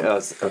position. So.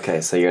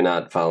 Okay, so you're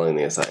not following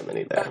the assignment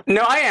either.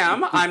 No, I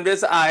am.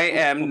 I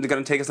am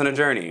gonna take us on a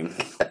journey.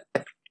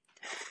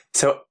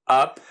 So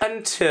up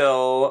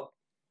until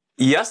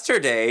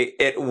yesterday,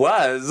 it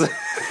was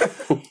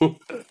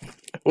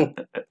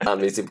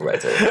Omni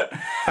Supervisor.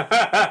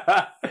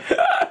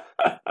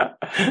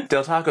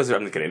 Del Tacos.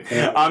 I'm just kidding.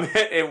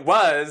 It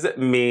was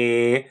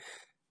me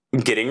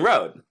getting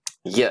rode.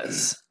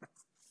 Yes.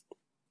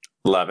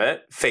 Love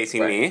it.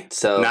 Facing me.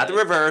 So not the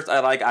reverse. I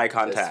like eye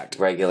contact.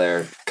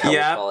 Regular.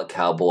 Call it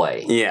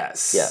cowboy.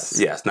 Yes.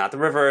 Not the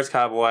reverse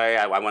cowboy.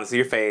 I want to see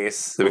your face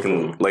so we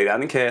can lay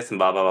down and kiss and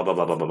blah, blah, blah,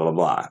 blah, blah, blah, blah,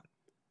 blah.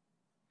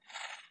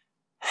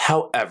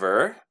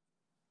 However,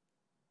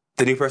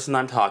 the new person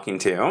I'm talking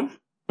to,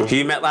 who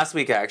you met last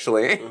week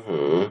actually,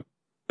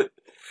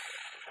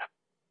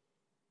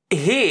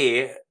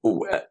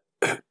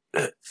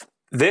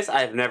 this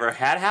I've never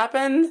had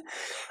happen.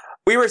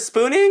 We were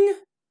spooning.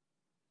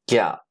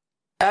 Yeah.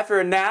 After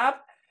a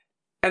nap,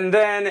 and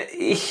then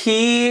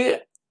he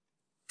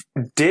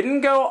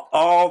didn't go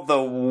all the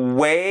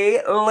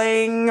way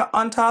laying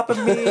on top of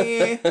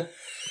me,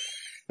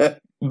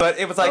 but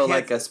it was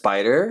like a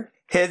spider.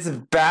 His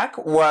back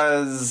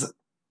was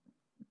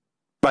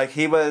like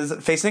he was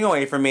facing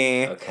away from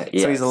me. Okay,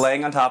 so he's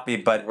laying on top of me,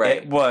 but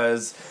it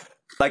was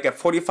like a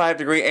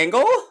 45-degree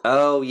angle.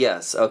 Oh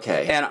yes,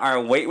 okay. And our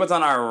weight was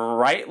on our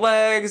right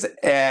legs,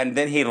 and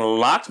then he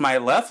locked my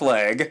left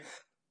leg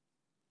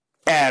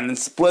and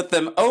split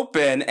them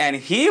open, and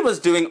he was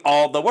doing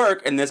all the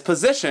work in this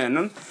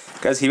position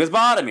because he was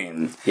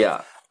bottoming.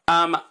 Yeah.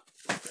 I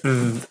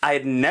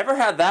had never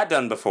had that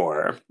done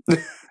before.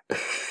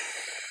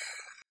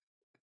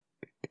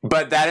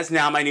 But that is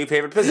now my new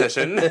favorite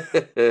position.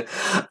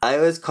 I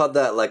always called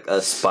that like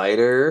a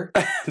spider.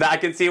 I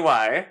can see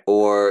why.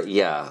 Or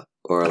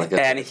like a...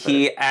 And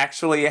he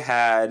actually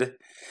had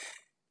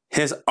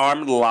his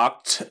arm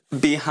locked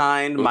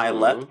behind my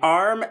left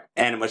arm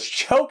and was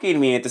choking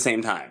me at the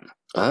same time.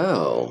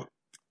 Oh.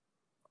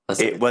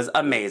 It was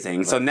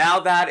amazing. So now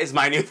that is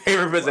my new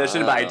favorite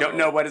position, but I don't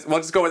know what is. We'll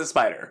just go with the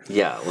spider.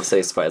 Yeah, we'll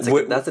say spider.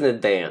 Like, that's an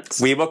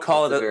advanced. We will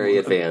call it a very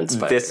advanced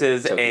spider. This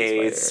is the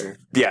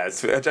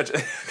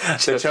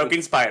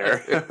choking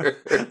spider.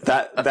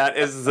 that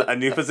is a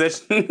new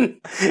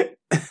position.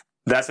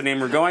 That's the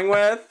name we're going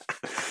with.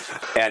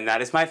 And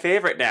that is my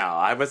favorite now.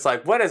 I was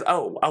like, what is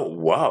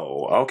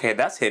whoa. Okay,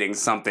 that's hitting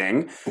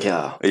something.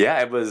 Yeah.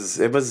 Yeah, it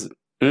was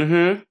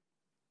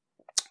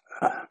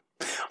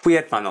we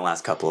had fun the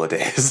last couple of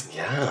days.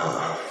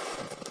 Yeah.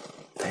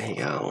 There you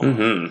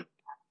go.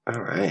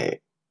 All right.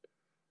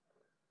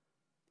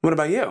 What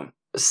about you?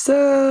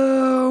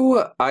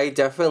 So, I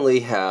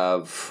definitely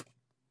have,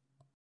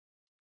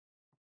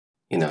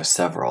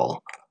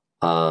 several.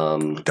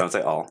 Don't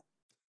say all.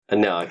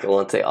 No, I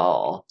won't say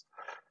all.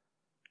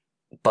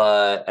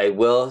 But I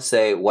will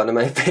say one of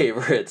my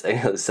favorites, I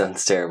know this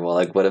sounds terrible,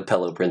 like what a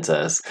Pillow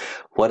Princess.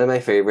 One of my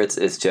favorites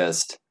is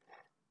just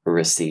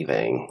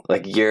receiving.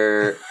 Like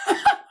you're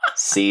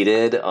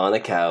seated on a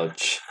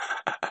couch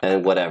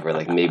and whatever,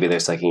 like maybe they're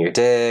sucking your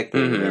dick,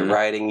 maybe they're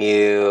riding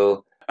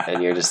you,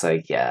 and you're just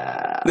like,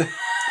 yeah.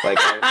 Like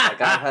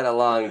I've had a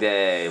long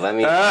day. Let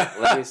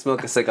me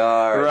smoke a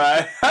cigar.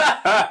 Right.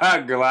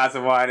 Glass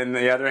of wine in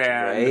the other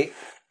hand. Right.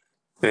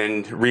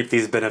 And reap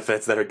these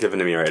benefits that are given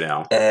to me right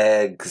now.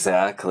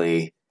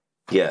 Exactly.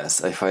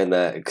 Yes, I find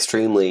that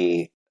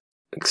extremely,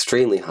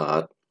 extremely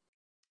hot.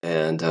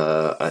 And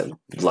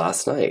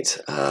last night,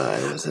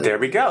 I was in, there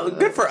we go.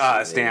 Good for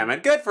us, damn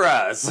it. Good for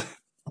us.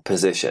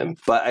 Position.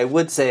 But I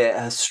would say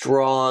a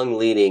strong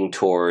leaning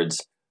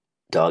towards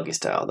doggy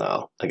style,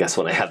 though. I guess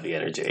when I have the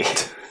energy.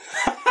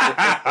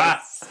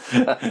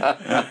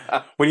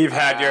 when you've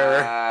had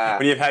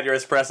your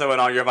espresso and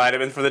all your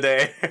vitamins for the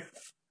day.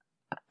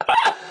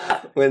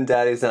 When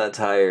daddy's not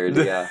tired,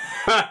 yeah.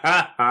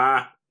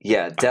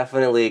 Yeah,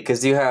 definitely,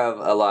 because you have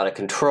a lot of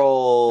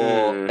control,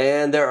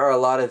 and there are a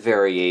lot of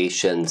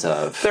variations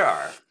of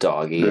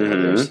doggy.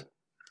 And there's,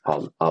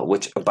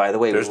 which, by the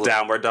way... There's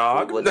downward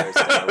dog. There's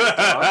downward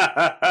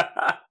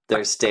dog.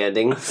 There's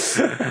standing.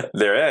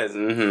 There is.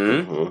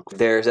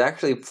 There's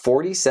actually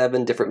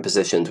 47 different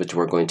positions, which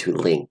we're going to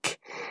link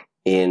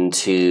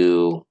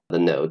into the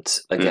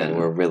notes. Again,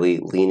 we're really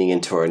leaning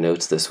into our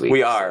notes this week.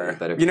 We are.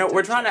 So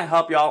we're trying to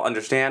help y'all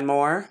understand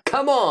more.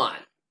 Come on!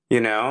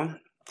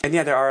 And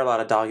yeah, there are a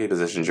lot of doggy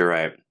positions, you're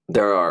right.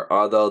 There are,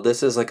 although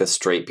this is like a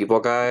straight people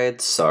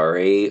guide,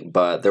 sorry,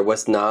 but there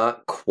was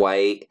not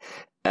quite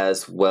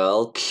as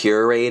well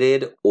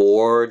curated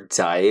or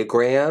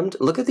diagrammed.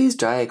 Look at these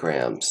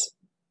diagrams.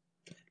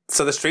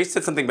 So the streets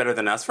did something better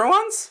than us for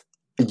once?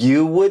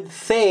 You would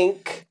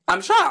think...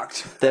 I'm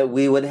shocked. ...that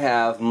we would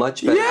have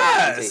much better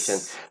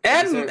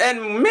representation.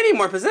 And many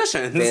more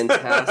positions.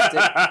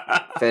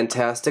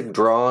 Fantastic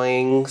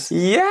drawings.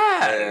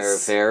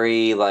 Yes. They're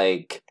very,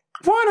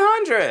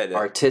 100.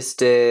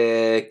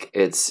 Artistic.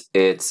 It's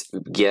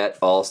yet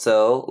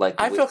also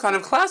I feel kind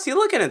of classy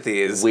looking at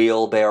these.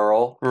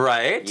 Wheelbarrow.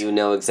 Right. You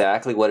know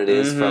exactly what it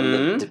is from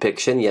the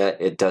depiction, yet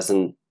it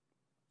doesn't,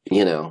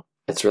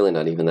 it's really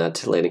not even that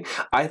titillating.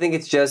 I think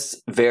it's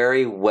just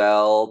very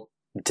well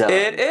done.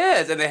 It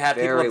is, and they have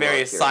people of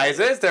various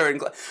sizes. They're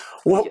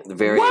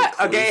very what? Inclusive.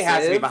 A gay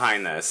has to be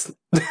behind this.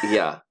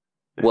 Yeah.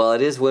 Well,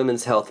 it is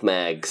Women's Health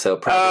Mag, so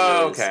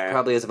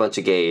probably is a bunch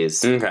of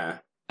gays. Okay.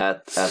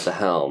 At the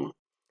helm.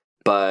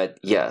 But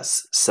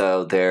yes,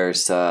 so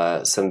there's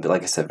some,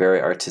 like I said,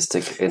 very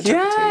artistic interpretation.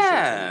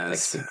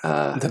 Yes!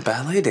 The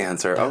ballet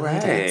dancer,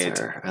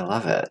 dancer. I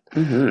love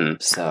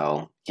it.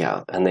 So,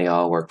 yeah, and they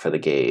all work for the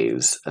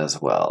gays as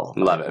well.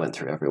 Love it. Went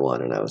through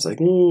everyone, and I was like,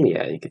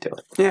 yeah, you could do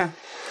it. Yeah.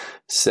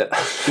 So...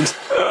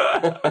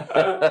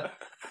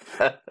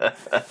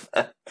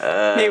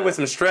 Maybe with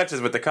some stretches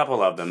with a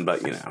couple of them,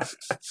 but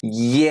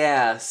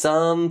Yeah,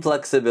 some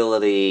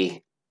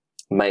flexibility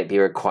might be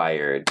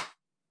required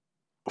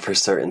for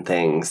certain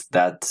things,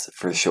 that's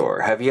for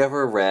sure. Have you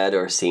ever read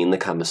or seen the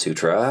Kama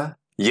Sutra?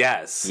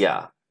 Yes.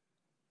 Yeah.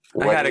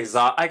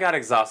 I got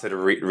exhausted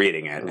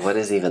reading it. What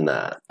is even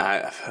that?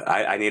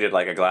 I needed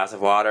a glass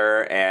of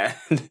water and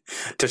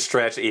to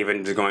stretch,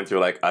 even just going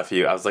through a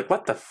few. I was like,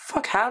 what the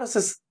fuck? How does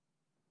this...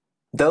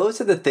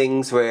 Those are the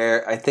things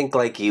where I think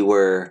you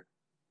were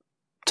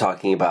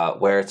talking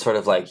about, where it's sort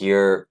of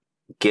you're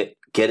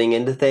getting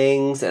into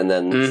things, and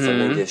then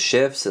something just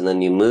shifts, and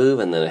then you move,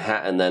 and then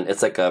and then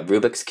it's like a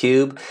Rubik's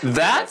Cube.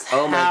 That's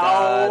oh my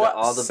God,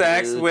 all the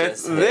sex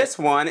with this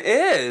one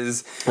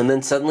is. And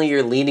then suddenly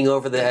you're leaning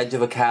over the edge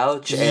of a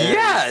couch,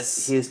 and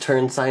he's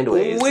turned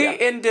sideways. We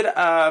ended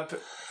up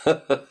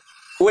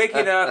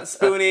waking up,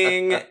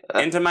 spooning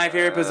into my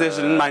favorite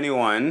position, my new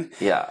one.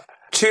 Yeah.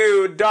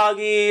 To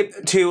doggy,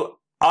 to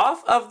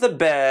off of the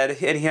bed,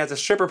 and he has a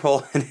stripper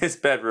pole in his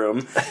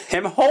bedroom,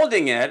 him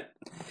holding it,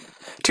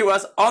 to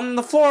us on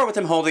the floor with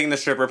him holding the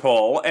stripper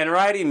pole and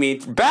riding me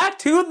back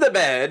to the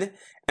bed,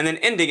 and then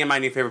ending in my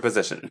new favorite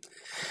position.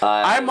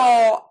 I'm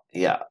all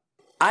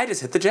I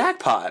just hit the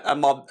jackpot.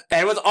 And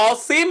it was all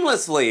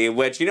seamlessly,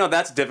 which,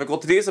 that's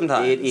difficult to do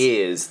sometimes. It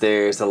is.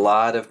 There's a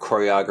lot of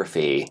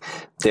choreography.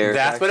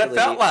 That's what it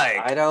felt like.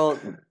 I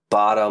don't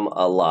bottom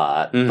a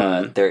lot,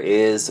 but there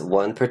is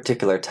one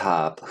particular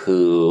top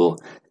who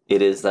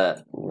it is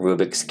that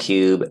Rubik's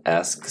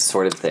Cube-esque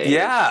sort of thing.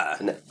 Yeah.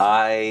 And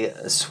I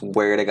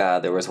swear to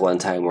God, there was one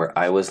time where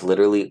I was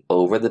literally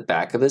over the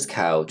back of his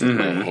couch with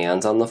my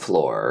hands on the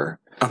floor.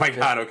 Oh my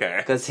God, okay.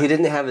 Because he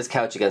didn't have his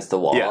couch against the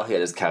wall. Yeah. He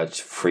had his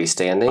couch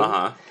freestanding.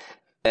 Uh-huh.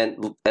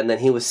 And then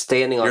he was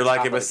standing on top of the couch.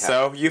 You're like, it was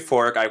so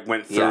euphoric, I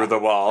went through the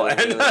wall.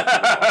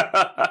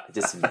 And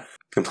just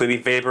completely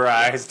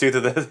vaporized due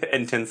to the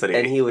intensity.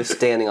 And he was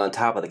standing on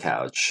top of the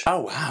couch.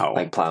 Oh, wow.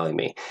 Like plowing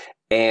me.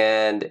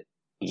 And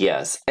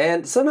yes.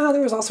 And somehow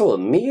there was also a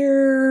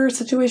mirror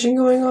situation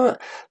going on.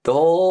 The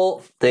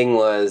whole thing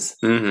was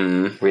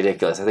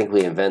ridiculous. I think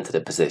we invented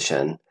a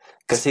position.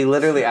 Because he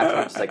literally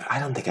afterwards was like, I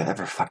don't think I've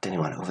ever fucked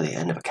anyone over the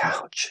end of a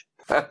couch.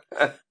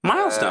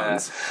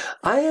 Milestones.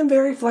 I am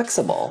very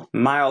flexible.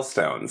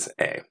 Milestones,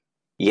 A.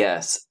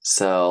 Yes.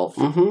 So,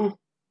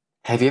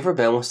 have you ever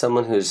been with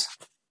someone who's,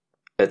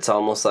 it's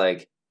almost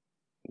like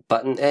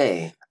button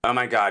A. Oh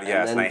my God,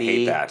 yes, and I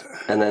hate that.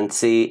 And then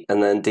C,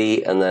 and then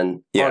D, and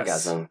then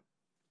orgasm.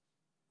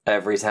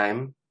 Every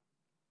time.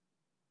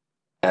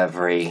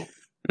 Every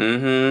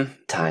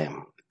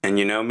time. And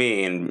you know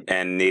me,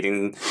 and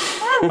needing...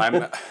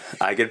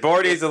 I get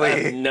bored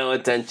easily. No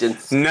attention.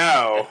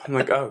 No. I'm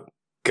like, oh,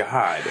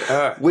 God.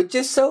 Which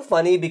is so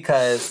funny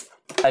because,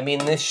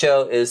 this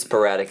show is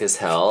sporadic as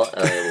hell,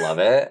 and I love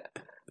it.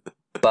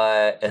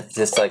 But it's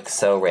just,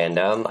 so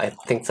random. I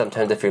think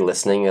sometimes if you're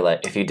listening, you're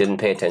like, if you didn't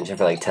pay attention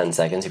for, 10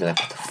 seconds, you'd be like,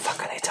 what the fuck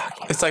are they talking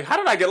about? It's like, how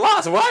did I get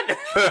lost? What?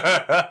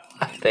 What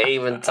are they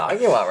even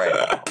talking about right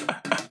now?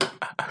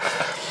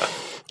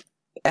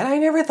 And I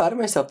never thought of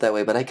myself that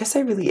way, but I guess I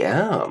really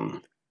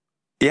am.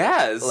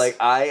 Yes.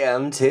 I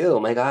am too. Oh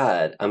my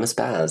God. I'm a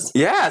spaz.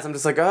 Yes. I'm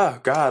just like, oh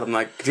God. I'm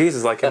like,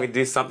 Jesus, can we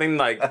do something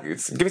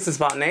give me some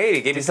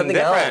spontaneity. Give me some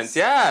difference.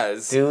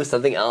 Yes. Do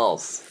something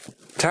else.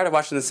 I'm tired of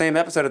watching the same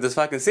episode of this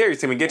fucking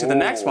series. Can we get to the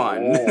next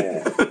one?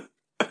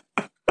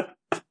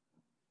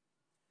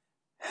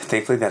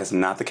 Thankfully, that is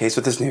not the case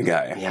with this new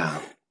guy. Yeah.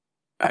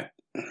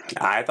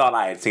 I thought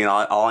I had seen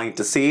all I need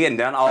to see and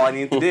done all I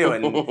need to do,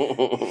 and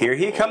here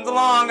he comes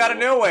along out of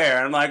nowhere.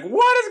 And I'm like,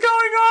 what is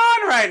going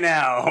on right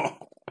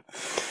now?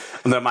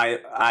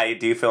 I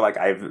do feel like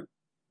I've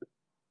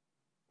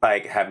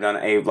have done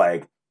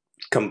a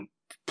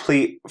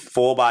complete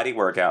full body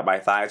workout. My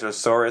thighs are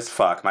sore as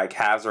fuck. My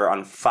calves are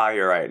on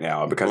fire right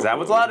now because that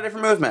was a lot of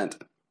different movement.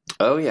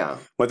 Oh yeah,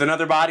 with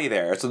another body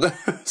there.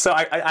 So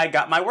I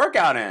got my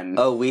workout in.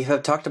 Oh, we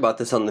have talked about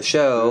this on the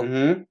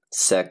show.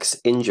 Sex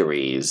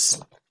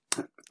injuries.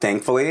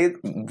 Thankfully,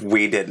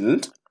 we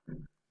didn't.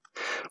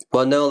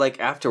 Well, no,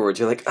 afterwards,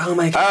 you're like, oh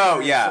my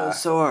God, I'm so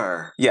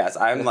sore. Yes,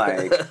 I'm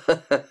like,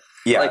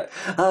 yeah.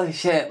 Oh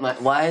shit,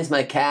 why is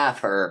my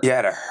calf hurt? Yeah,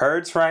 it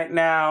hurts right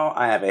now.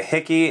 I have a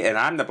hickey, and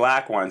I'm the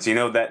black one,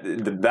 so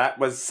that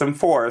was some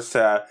force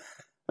to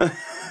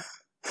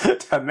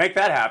make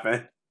that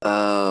happen.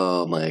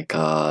 Oh my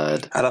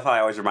God. I love how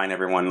I always remind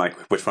everyone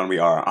which one we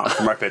are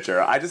from our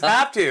picture. I just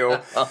have to.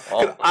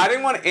 I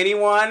didn't want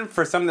anyone,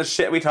 for some of the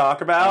shit we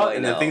talk about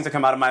and the things that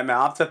come out of my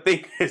mouth, to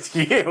think it's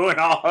you, and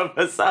all of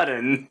a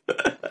sudden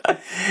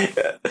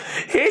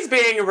he's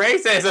being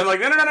racist. I'm like,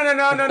 no,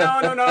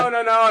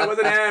 it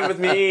wasn't him, it was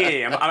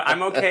me.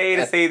 I'm okay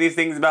to say these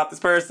things about this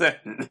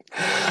person.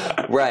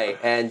 Right,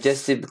 and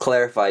just to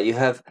clarify, you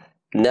have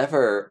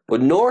never,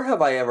 nor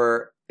have I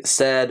ever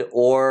said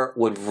or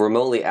would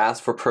remotely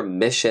ask for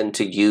permission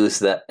to use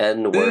the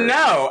N-word.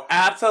 No,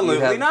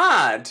 absolutely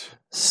not.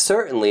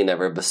 Certainly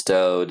never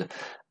bestowed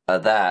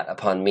that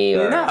upon me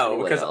or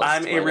no, because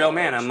I'm a real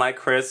man. I'm like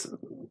Chris.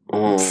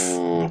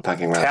 Fucking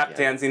right. Tap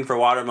dancing for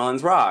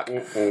Watermelons Rock.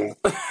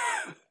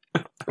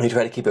 We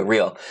try to keep it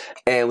real.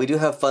 And we do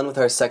have fun with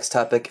our sex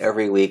topic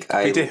every week.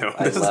 We do.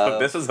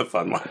 This is a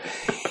fun one.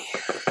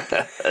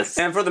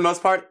 And for the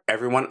most part,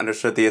 everyone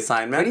understood the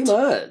assignment. Pretty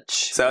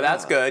much. So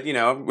that's good.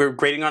 We're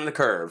grading on the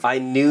curve. I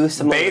knew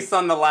someone... Based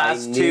on the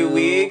last 2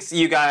 weeks,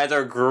 you guys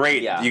are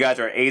great. Yeah. You guys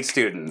are 8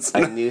 students.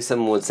 I knew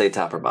someone would say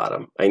top or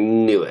bottom. I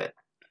knew it.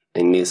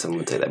 I knew someone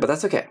would say that. But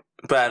that's okay.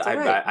 But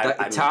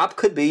top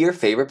could be your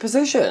favorite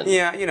position.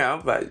 Yeah, I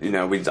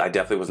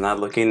definitely was not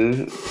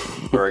looking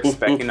or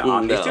expecting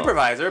Omni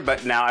Supervisor,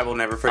 but now I will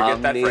never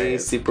forget that phrase. Omni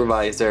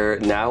Supervisor.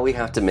 Now we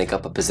have to make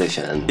up a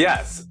position.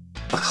 Yes.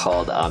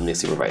 Called Omni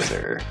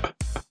Supervisor.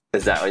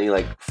 Is that when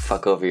you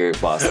fuck over your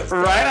boss's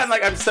Right?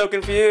 I'm so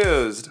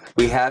confused.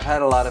 We have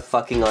had a lot of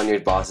fucking on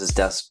your boss's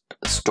desk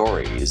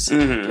stories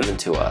given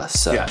to us,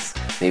 so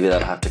maybe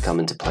that'll have to come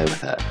into play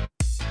with it.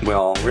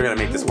 Well, we're gonna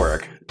make this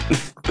work.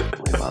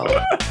 We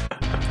will.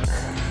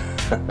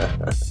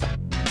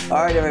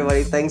 Alright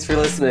everybody, thanks for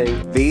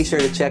listening. Be sure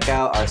to check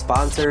out our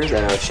sponsors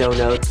and our show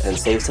notes and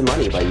save some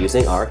money by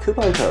using our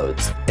coupon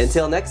codes.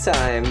 Until next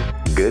time,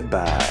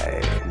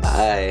 goodbye.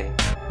 Bye.